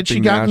do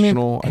something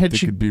national. I think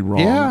it'd be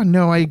wrong. Yeah,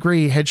 no, I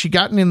agree. Had she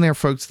gotten in there,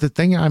 folks, the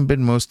thing I've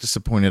been most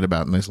disappointed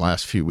about in these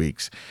last few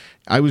weeks,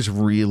 I was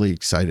really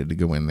excited to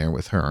go in there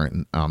with her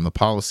on the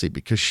policy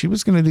because she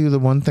was going to do the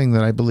one thing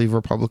that I believe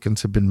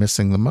Republicans have been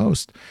missing the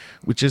most,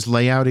 which is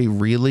lay out a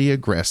really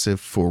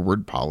aggressive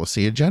forward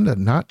policy agenda,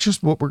 not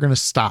just what we're going to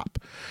stop.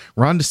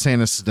 Ron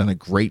DeSantis has done a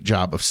great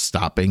job of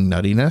stopping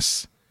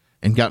nuttiness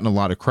and gotten a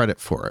lot of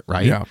credit for it,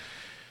 right? Yeah.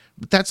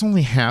 But that's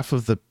only half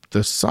of the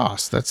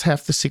sauce. That's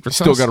half the secret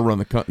sauce. You still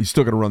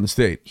got to run the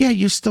state. Yeah,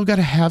 you still got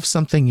to have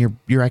something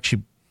you're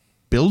actually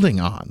building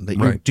on that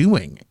you're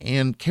doing.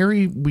 And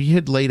Carrie, we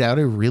had laid out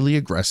a really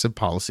aggressive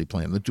policy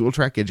plan. The dual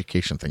track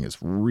education thing is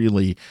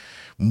really,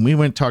 when we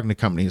went talking to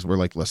companies, we're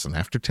like, listen,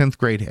 after 10th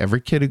grade,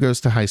 every kid who goes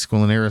to high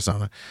school in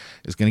Arizona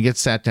is going to get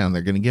sat down.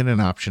 They're going to get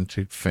an option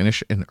to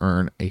finish and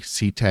earn a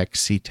CTEC,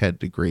 CTED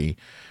degree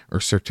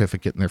or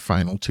certificate in their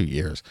final 2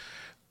 years,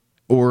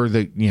 or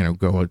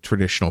go a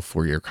traditional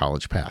 4-year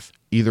college path,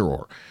 either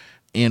or.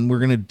 And we're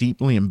going to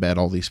deeply embed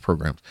all these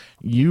programs.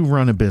 You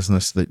run a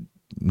business that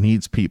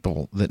needs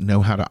people that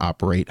know how to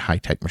operate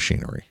high-tech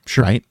machinery,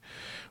 right?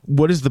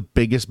 What is the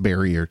biggest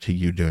barrier to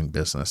you doing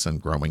business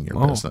and growing your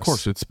business? Of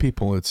course, it's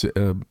people. It's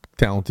a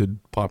talented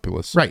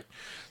populace. Right.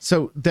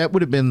 So that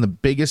would have been the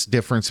biggest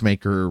difference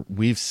maker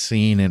we've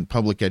seen in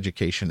public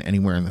education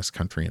anywhere in this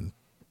country in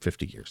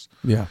 50 years.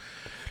 Yeah.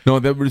 No,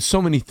 there were so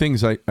many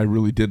things I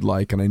really did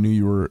like, and I knew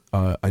you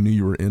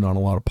were in on a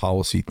lot of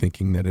policy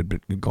thinking that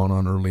had gone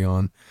on early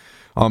on.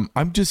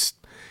 I'm just,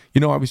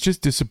 I was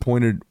just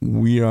disappointed.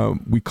 We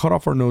cut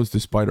off our nose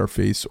despite our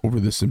face over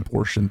this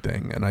abortion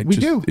thing, and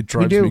it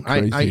drives me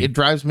crazy. It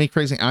drives me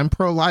crazy. I'm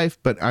pro-life,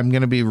 but I'm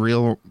going to be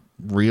real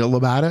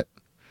about it.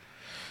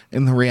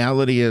 And the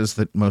reality is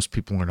that most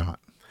people are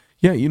not.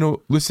 Yeah,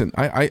 listen,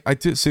 I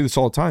say this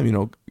all the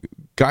time.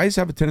 Guys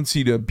have a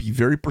tendency to be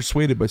very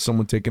persuaded by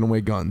someone taking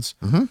away guns.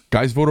 Mm-hmm.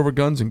 Guys vote over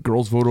guns and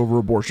girls vote over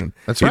abortion.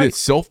 That's right. It's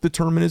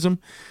self-determinism.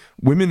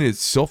 Women,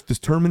 it's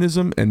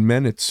self-determinism, and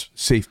men, it's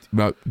safety,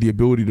 about the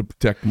ability to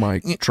protect my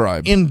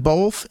tribe. In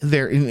both,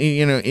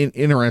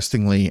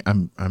 interestingly,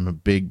 I'm a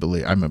big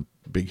believer. I'm a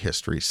big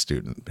history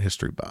student,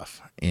 history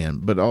buff,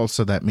 but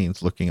also that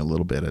means looking a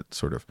little bit at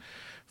sort of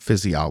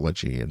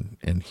physiology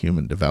and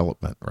human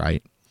development,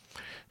 right?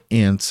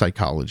 And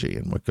psychology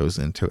and what goes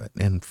into it.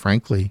 And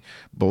frankly,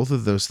 both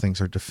of those things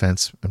are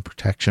defense and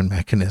protection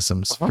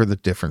mechanisms for the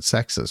different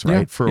sexes,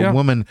 right? For a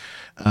woman,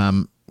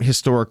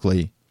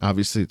 historically,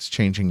 obviously it's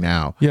changing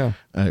now. Yeah.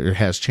 It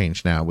has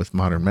changed now with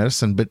modern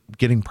medicine, but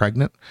getting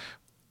pregnant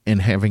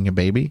and having a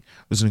baby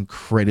was an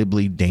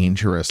incredibly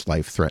dangerous,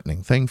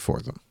 life-threatening thing for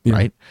them,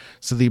 right?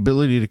 So the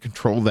ability to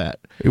control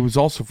that. It was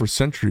also for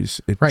centuries.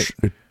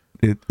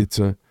 It's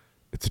a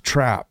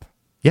trap.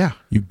 Yeah.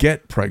 You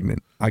get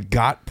pregnant. I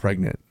got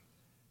pregnant.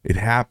 It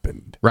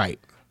happened. Right.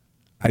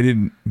 I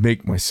didn't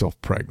make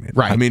myself pregnant.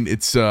 Right. I mean,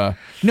 it's no,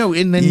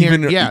 and then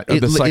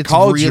the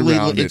psychology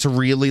it's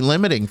really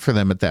limiting for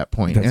them at that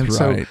point. That's and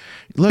right.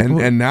 So, look,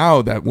 and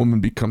now that woman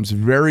becomes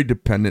very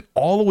dependent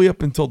all the way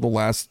up until the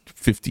last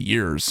 50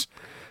 years.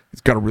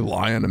 It's got to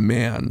rely on a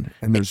man,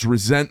 and there's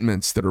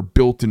resentments that are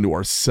built into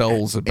our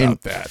cells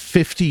about that.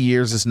 50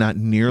 years is not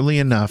nearly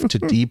enough to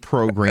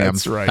deprogram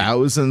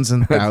thousands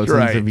and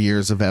thousands of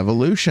years of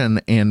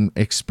evolution and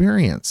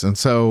experience. And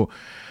so,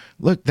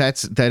 look,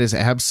 that is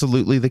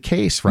absolutely the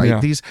case,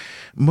 right? Yeah.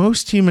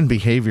 Most human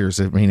behaviors,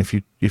 I mean,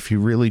 if you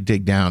really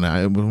dig down,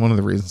 one of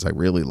the reasons I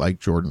really like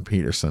Jordan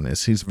Peterson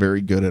is he's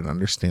very good at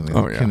understanding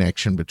the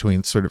connection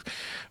between sort of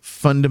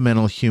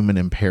fundamental human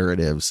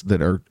imperatives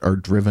that are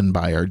driven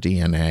by our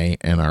DNA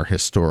and our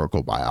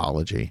historical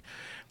biology.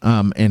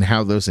 And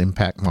how those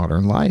impact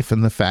modern life.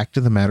 And the fact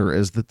of the matter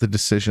is that the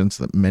decisions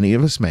that many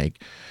of us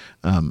make,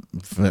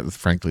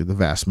 frankly, the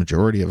vast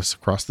majority of us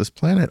across this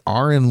planet,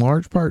 are in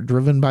large part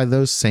driven by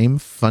those same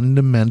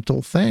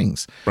fundamental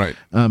things. Right.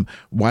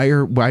 Why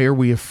are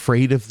we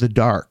afraid of the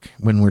dark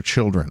when we're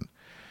children?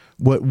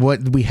 What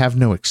we have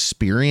no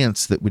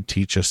experience that would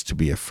teach us to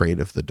be afraid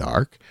of the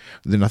dark.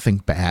 Nothing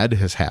bad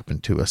has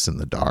happened to us in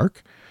the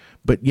dark.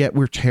 But yet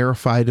we're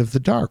terrified of the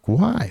dark.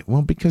 Why?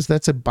 Well, because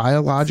that's a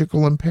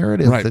biological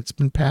imperative that's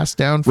been passed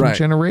down from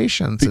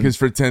generations. Because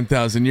for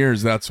 10,000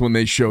 years, that's when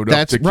they showed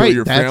up to kill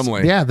your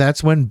family. Yeah,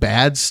 that's when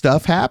bad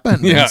stuff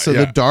happened.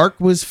 The dark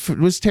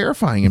was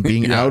terrifying, and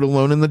being out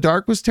alone in the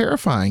dark was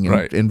terrifying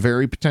and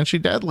very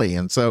potentially deadly.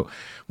 And so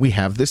we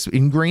have this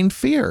ingrained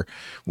fear.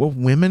 Well,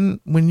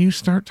 women, when you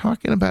start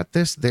talking about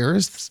this, there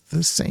is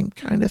the same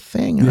kind of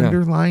thing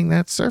underlying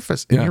that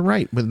surface. And you're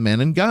right, with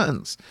men and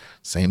guns,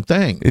 same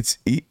thing.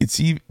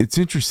 It's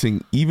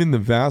interesting. Even the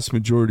vast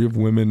majority of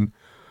women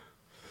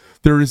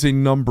There is a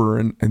number,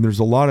 and there's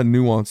a lot of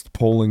nuanced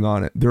polling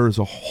on it. There is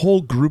a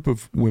whole group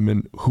of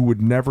women who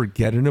would never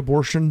get an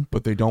abortion,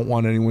 but they don't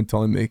want anyone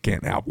telling them they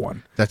can't have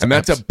one.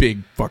 That's a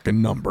big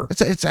fucking number.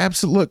 It's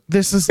absolute. Look,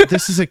 this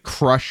is a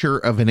crusher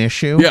of an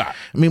issue. Yeah.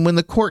 I mean, when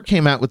the court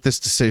came out with this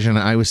decision,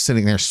 I was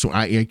sitting there.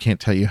 I can't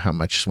tell you how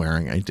much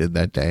swearing I did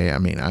that day. I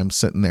mean, I'm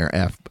sitting there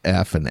F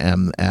and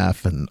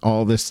MF and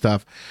all this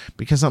stuff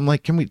because I'm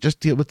like, can we just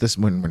deal with this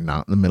when we're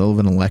not in the middle of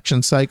an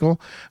election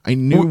cycle? I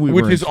knew we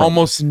were, which is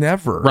almost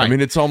never. Right. I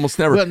mean, it's almost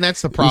never. Well, and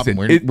that's the problem.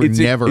 Listen, we're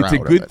never It's out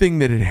a of good it. thing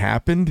that it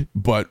happened,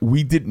 but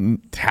we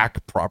didn't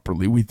tack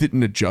properly. We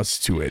didn't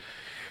adjust to it.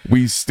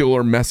 We still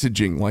are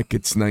messaging like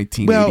it's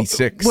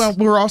 1986. Well,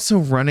 we're also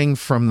running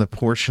from the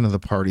portion of the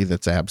party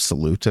that's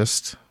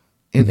absolutist.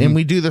 And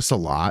we do this a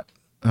lot.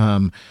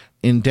 And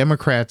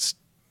Democrats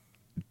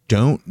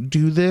don't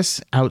do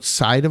this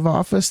outside of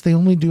office. They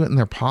only do it in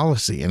their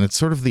policy. And it's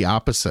sort of the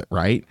opposite,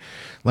 right?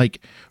 Like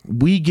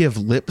we give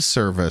lip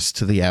service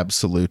to the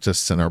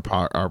absolutists in our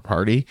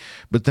party,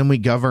 but then we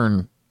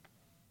govern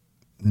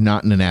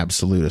not in an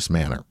absolutist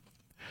manner.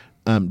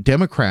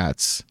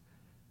 Democrats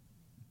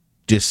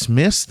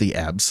dismiss the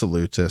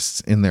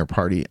absolutists in their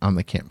party on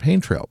the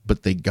campaign trail,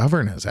 but they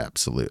govern as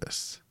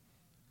absolutists.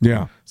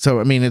 yeah. So,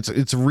 I mean, it's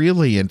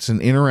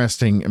an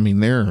interesting, I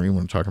mean, you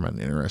want to talk about an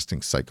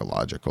interesting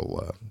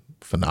psychological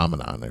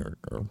phenomenon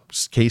or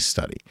case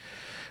study.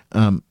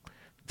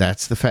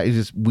 That's the fact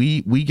is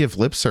we give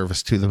lip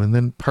service to them. And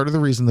then part of the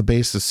reason the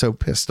base is so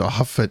pissed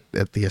off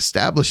at the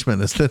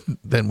establishment is that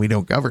then we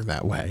don't govern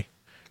that way.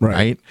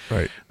 Right.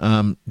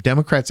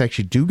 Democrats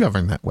actually do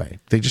govern that way.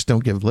 They just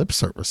don't give lip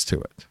service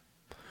to it.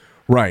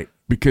 Right.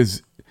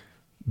 Because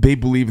they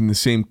believe in the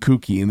same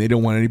kooky and they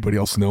don't want anybody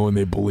else knowing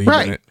they believe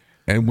in it.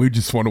 And we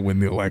just want to win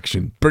the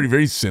election.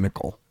 Very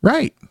cynical.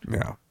 Right.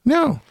 Yeah.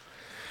 No.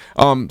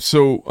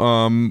 So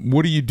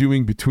what are you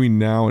doing between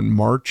now and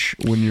March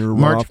when you're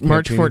March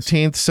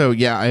 14th? So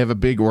yeah, I have a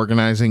big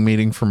organizing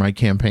meeting for my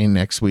campaign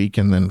next week,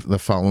 and then the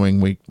following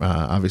week,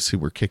 obviously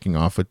we're kicking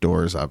off with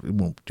doors. We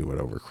won't do it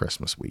over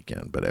Christmas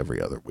weekend, but every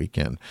other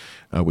weekend,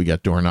 we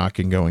got door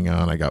knocking going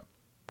on. I got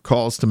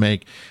calls to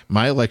make.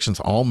 My election's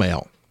all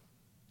mail,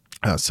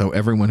 so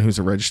everyone who's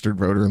a registered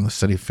voter in the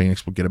city of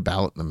Phoenix will get a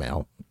ballot in the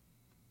mail.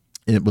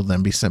 It will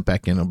then be sent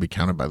back in. It'll be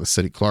counted by the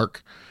city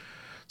clerk.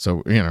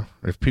 So,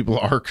 if people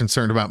are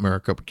concerned about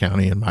Maricopa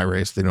County in my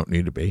race, they don't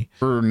need to be.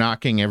 We're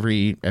knocking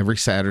every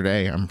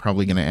Saturday. I'm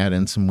probably going to add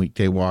in some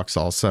weekday walks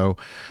also.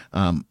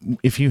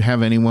 If you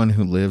have anyone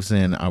who lives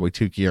in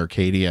Ahwatukee,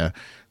 Arcadia,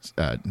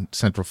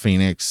 Central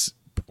Phoenix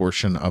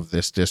portion of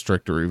this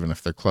district, or even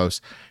if they're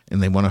close,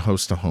 and they want to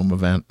host a home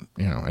event,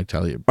 I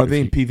tell you. Are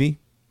they in PV?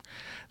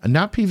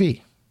 Not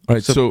PV. All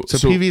right, so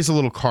PV is a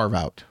little carve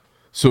out.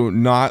 So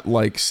not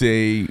like,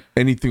 say,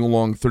 anything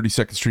along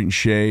 32nd Street and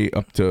Shea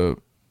up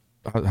to...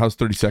 How's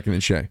 32nd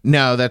and Shea?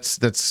 No, that's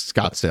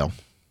Scottsdale.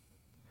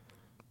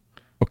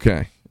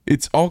 Okay.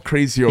 It's all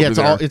crazy over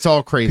there. It's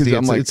all crazy.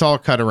 It's all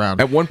cut around.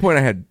 At one point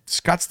I had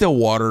Scottsdale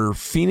Water,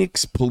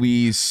 Phoenix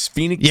Police,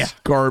 Phoenix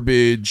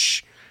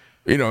Garbage.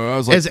 I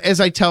was like... As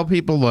I tell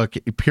people, look,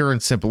 pure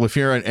and simple, if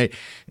you're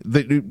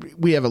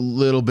we have a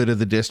little bit of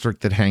the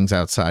district that hangs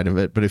outside of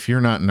it, but if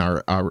you're not in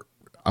our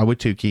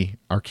Ahwatukee,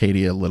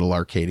 Arcadia, Little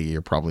Arcadia,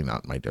 you're probably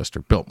not in my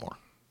district. Biltmore.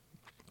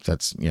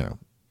 That's,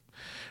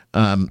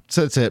 so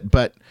that's it.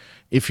 But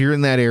if you're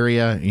in that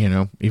area,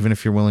 even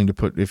if you're willing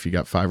to if you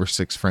got 5 or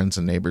 6 friends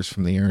and neighbors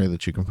from the area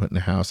that you can put in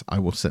the house, I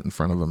will sit in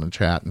front of them and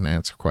chat and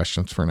answer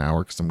questions for an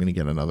hour because I'm going to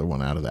get another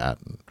one out of that.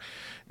 And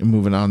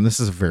moving on, this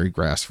is a very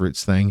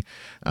grassroots thing.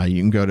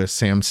 You can go to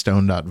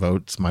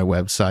samstone.vote. It's my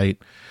website.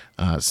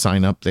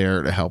 Sign up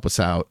there to help us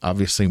out.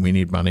 Obviously, we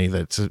need money.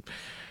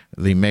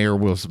 The mayor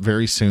will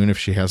very soon, if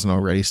she hasn't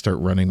already, start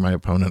running my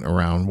opponent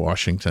around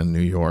Washington, New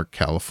York,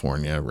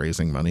 California,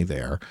 raising money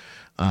there.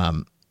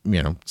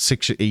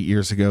 6 to 8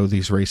 years ago,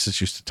 these races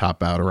used to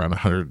top out around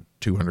 100,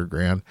 200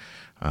 grand.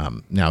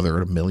 Now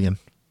they're at $1 million.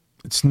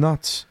 It's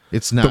nuts.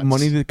 It's nuts. The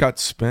money that got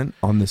spent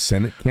on the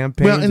Senate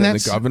campaigns and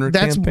the governor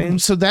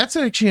campaigns. So that's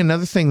actually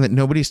another thing that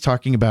nobody's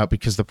talking about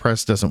because the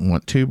press doesn't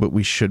want to, but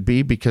we should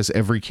be, because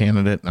every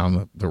candidate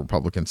on the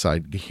Republican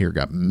side here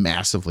got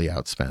massively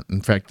outspent.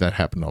 In fact, that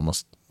happened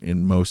almost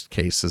in most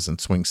cases in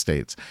swing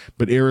states.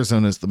 But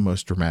Arizona is the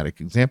most dramatic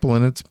example,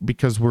 and it's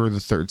because we're the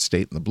third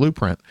state in the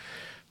blueprint.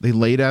 They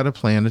laid out a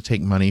plan to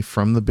take money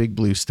from the big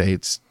blue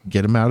states,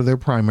 get them out of their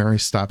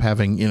primaries, stop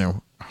having,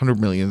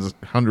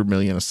 $100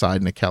 million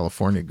aside in a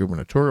California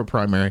gubernatorial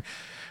primary,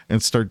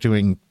 and start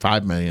doing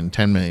 $5 million,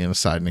 $10 million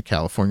aside in a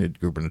California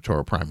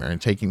gubernatorial primary,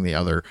 and taking the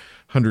other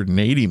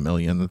 $180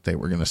 million that they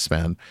were going to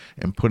spend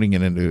and putting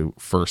it into,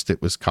 first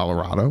it was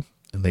Colorado,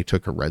 and they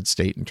took a red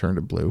state and turned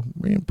it blue,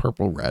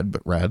 purple, red,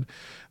 but red.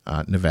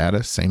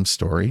 Nevada, same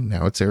story.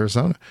 Now it's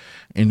Arizona.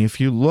 And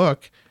if you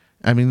look,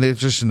 there's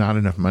just not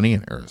enough money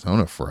in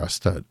Arizona for us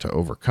to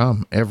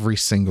overcome every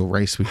single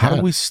race we have. How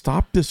do we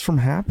stop this from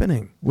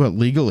happening? Well,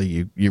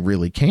 legally, you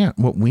really can't.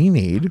 What we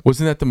need...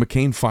 Wasn't that the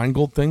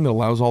McCain-Feingold thing that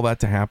allows all that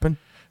to happen?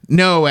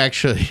 No,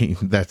 actually,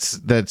 that's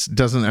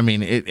doesn't. I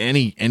mean,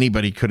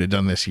 anybody could have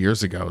done this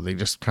years ago. They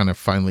just kind of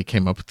finally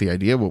came up with the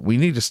idea. What we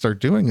need to start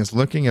doing is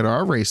looking at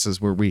our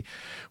races where we're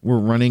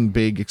running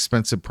big,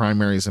 expensive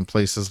primaries in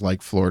places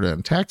like Florida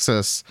and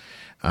Texas,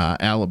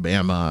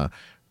 Alabama.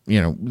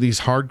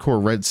 These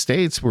hardcore red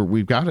states where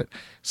we've got it.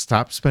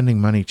 Stop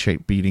spending money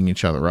beating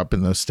each other up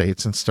in those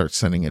states and start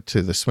sending it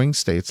to the swing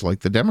states like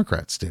the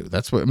Democrats do.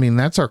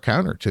 That's our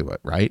counter to it,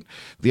 right?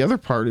 The other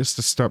part is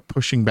to start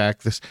pushing back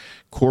this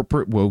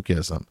corporate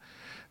wokeism.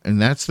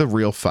 And that's the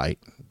real fight.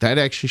 That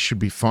actually should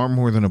be far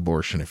more than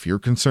abortion. If you're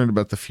concerned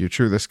about the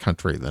future of this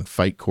country, then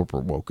fight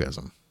corporate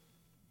wokeism.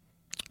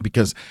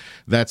 Because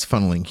that's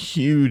funneling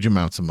huge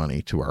amounts of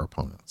money to our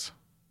opponents.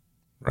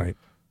 Right.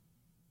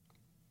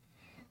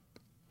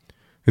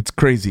 It's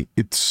crazy.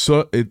 It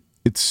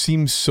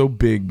seems so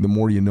big. The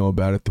more you know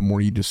about it, the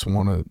more you just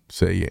want to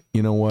say,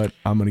 you know what?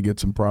 I'm going to get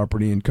some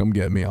property and come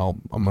get me.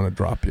 I'm going to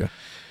drop you.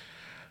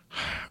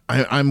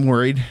 I'm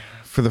worried.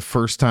 For the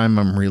first time,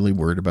 I'm really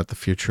worried about the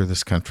future of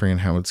this country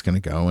and how it's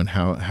going to go and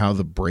how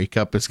the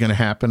breakup is going to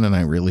happen. And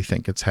I really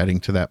think it's heading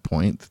to that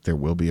point, that there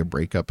will be a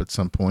breakup at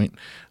some point.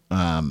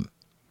 And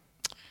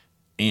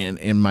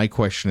my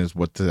question is,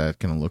 what is that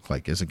going to look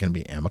like? Is it going to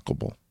be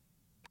amicable?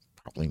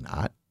 Probably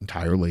not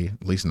entirely,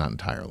 at least not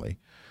entirely.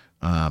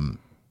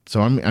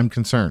 So I'm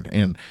concerned.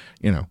 And,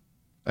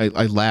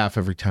 I laugh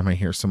every time I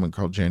hear someone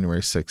call January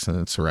 6th an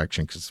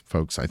insurrection, because,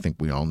 folks, I think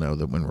we all know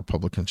that when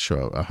Republicans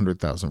show up,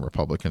 100,000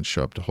 Republicans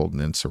show up to hold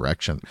an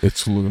insurrection,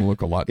 it's going to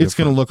look a lot different. It's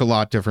going to look a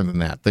lot different than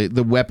that.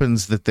 The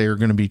weapons that they're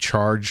going to be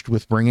charged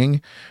with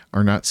bringing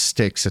are not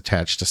sticks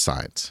attached to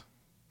sides.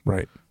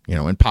 Right.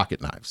 And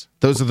pocket knives.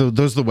 Those are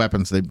the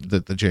weapons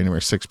that the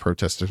January 6th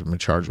protesters have been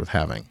charged with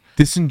having.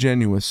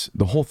 Disingenuous.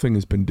 The whole thing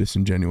has been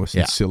disingenuous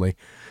and silly.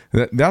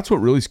 That's what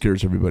really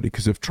scares everybody,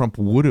 because if Trump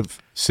would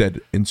have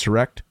said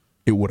insurrect,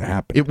 it would have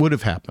happened. It would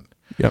have happened.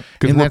 Yep.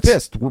 Because we're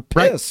pissed. We're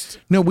pissed.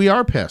 Right. No, we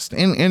are pissed.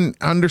 And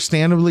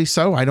understandably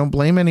so. I don't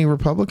blame any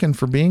Republican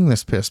for being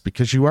this pissed,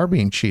 because you are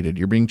being cheated.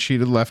 You're being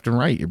cheated left and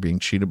right. You're being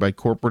cheated by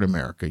corporate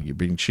America. You're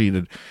being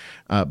cheated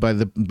by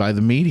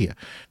the media.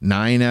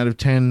 9 out of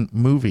 10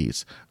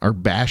 movies are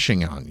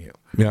bashing on you.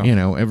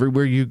 Yeah.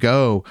 Everywhere you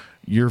go,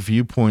 your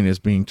viewpoint is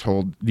being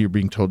told, you're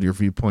being told your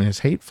viewpoint is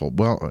hateful.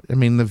 Well, I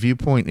mean, the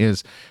viewpoint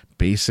is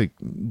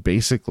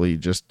basically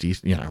just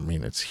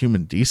it's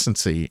human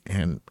decency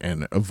and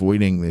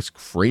avoiding this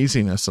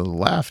craziness of the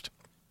left.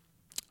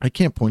 I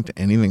can't point to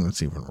anything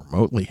that's even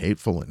remotely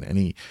hateful in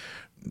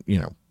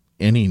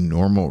any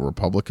normal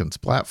Republican's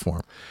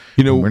platform.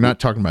 We're not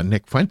talking about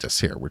Nick Fuentes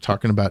here. We're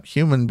talking about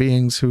human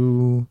beings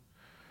who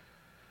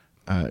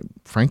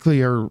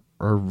frankly are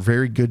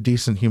very good,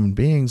 decent human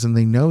beings, and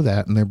they know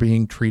that, and they're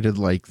being treated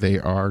like they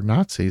are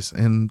Nazis,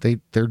 and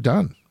they're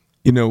done.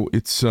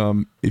 It's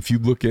if you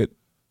look at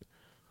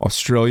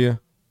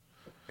Australia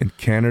and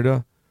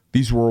Canada,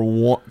 these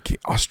were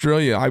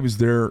Australia. I was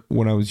there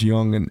when I was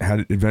young and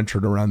had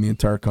adventured around the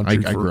entire country.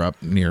 I grew up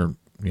near,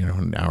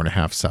 an hour and a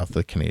half south of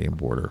the Canadian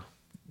border.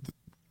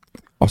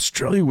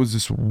 Australia was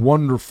this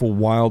wonderful,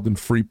 wild, and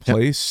free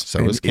place. Yep.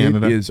 So is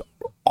Canada. It is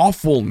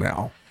awful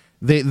now.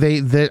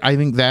 They I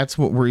think that's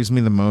what worries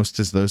me the most,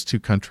 is those two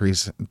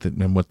countries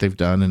and what they've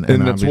done, and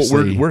that's what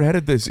we're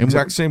headed this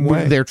exact same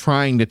way. They're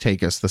trying to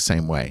take us the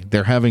same way.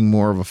 They're having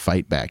more of a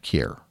fight back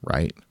here,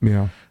 right?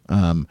 Yeah.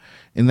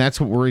 And that's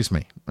what worries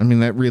me. I mean,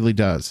 that really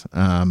does.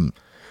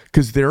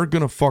 Because they're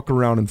gonna fuck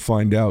around and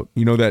find out.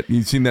 That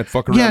you've seen that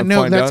fuck around. Yeah, and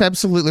no, find that's out?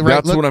 Absolutely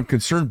right. That's what I'm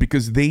concerned,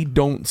 because they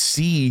don't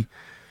see.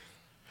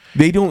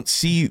 They don't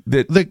see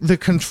that the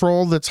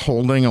control that's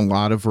holding a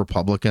lot of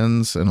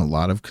Republicans and a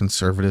lot of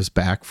conservatives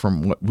back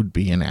from what would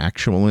be an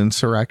actual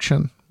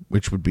insurrection,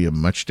 which would be a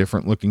much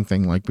different looking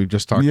thing, like we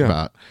just talked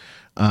about,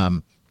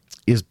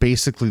 is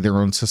basically their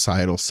own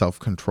societal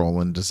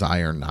self-control and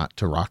desire not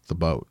to rock the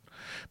boat.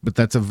 But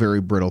that's a very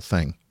brittle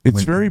thing.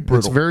 It's very brittle.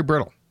 It's very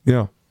brittle.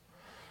 Yeah.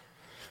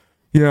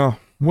 Yeah.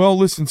 Well,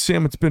 listen,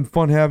 Sam, it's been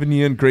fun having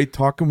you in. Great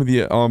talking with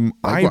you.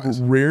 I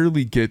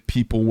rarely get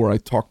people where I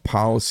talk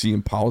policy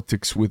and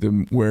politics with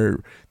them where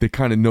they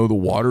kind of know the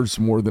waters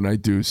more than I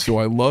do. So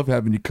I love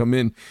having you come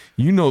in.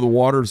 You know the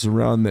waters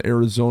around the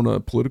Arizona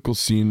political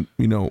scene,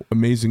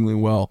 amazingly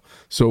well.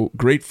 So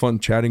great fun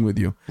chatting with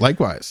you.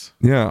 Likewise.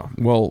 Yeah.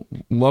 Well,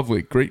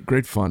 lovely.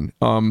 Great fun.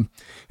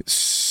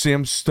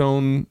 Sam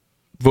Stone.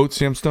 Vote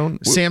Sam Stone?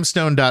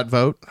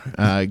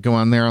 Samstone.vote. Go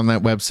on there on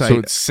that website. So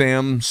it's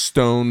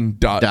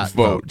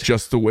samstone.vote,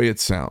 just the way it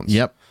sounds.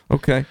 Yep.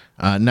 Okay.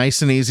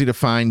 Nice and easy to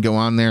find. Go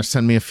on there.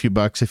 Send me a few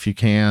bucks if you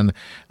can.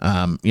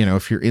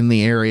 If you're in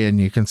the area and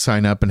you can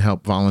sign up and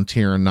help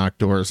volunteer and knock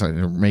doors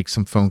or make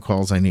some phone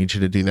calls, I need you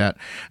to do that.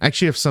 I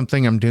actually have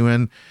something I'm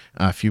doing.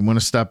 If you want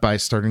to stop by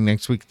starting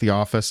next week at the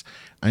office,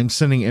 I'm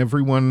sending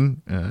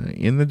everyone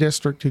in the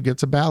district who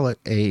gets a ballot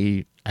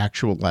a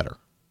actual letter,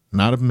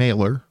 not a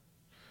mailer.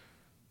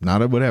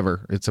 Not a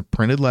whatever. It's a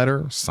printed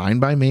letter signed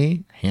by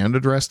me, hand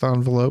addressed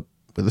envelope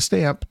with a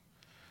stamp.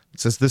 It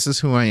says, this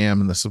is who I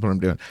am and this is what I'm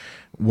doing.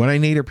 What I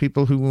need are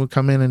people who will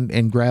come in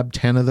and grab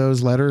 10 of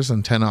those letters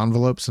and 10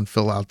 envelopes and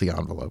fill out the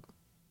envelope.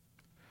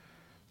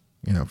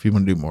 You know, if you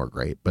want to do more,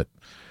 great. But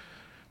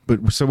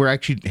so we're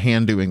actually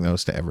hand doing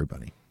those to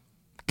everybody.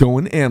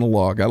 Going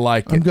analog. I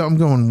like it. I'm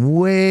going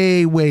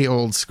way, way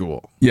old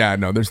school. Yeah,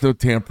 no, there's no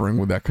tampering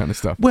with that kind of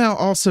stuff. Well,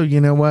 also,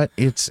 you know what?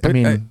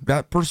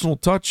 That personal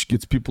touch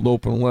gets people to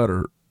open a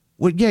letter.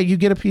 Well, yeah, you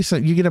get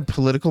a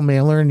political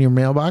mailer in your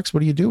mailbox.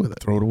 What do you do with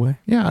it? Throw it away.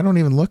 Yeah, I don't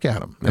even look at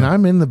them. Yeah. And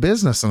I'm in the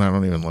business and I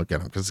don't even look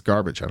at them because it's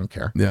garbage. I don't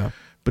care. Yeah.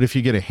 But if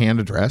you get a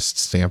hand-addressed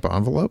stamp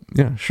envelope.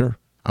 Yeah, sure.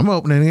 I'm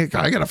opening it.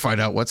 I got to find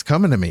out what's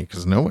coming to me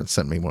because no one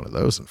sent me one of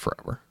those in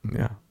forever.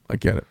 Yeah, I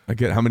get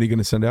it. How many are you going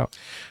to send out?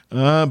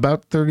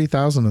 About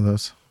 30,000 of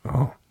those.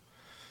 Oh.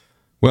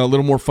 Well, a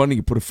little more fun. You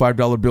can put a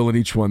 $5 bill in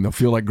each one. They'll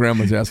feel like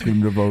grandma's asking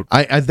them to vote.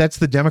 That's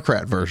the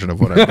Democrat version of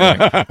what I'm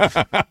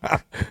doing.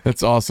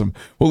 That's awesome.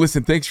 Well,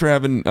 listen, thanks for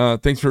spending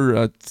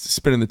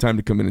the time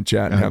to come in and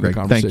chat and have a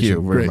conversation. Thank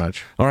you very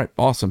much. All right,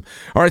 awesome.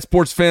 All right,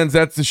 sports fans,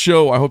 that's the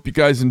show. I hope you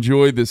guys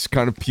enjoy this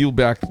kind of peel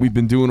back that we've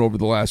been doing over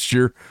the last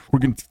year. We're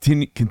going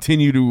to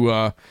continue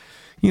to,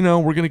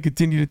 we're going to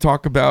continue to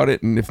talk about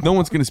it. And if no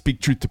one's going to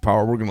speak truth to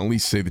power, we're going to at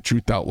least say the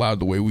truth out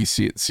loud the way we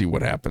see it and see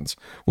what happens.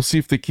 We'll see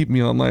if they keep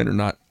me online or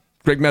not.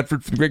 Greg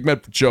Medford for the Greg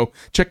Medford Show.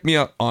 Check me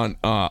out on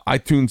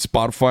iTunes,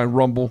 Spotify, and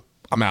Rumble.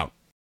 I'm out.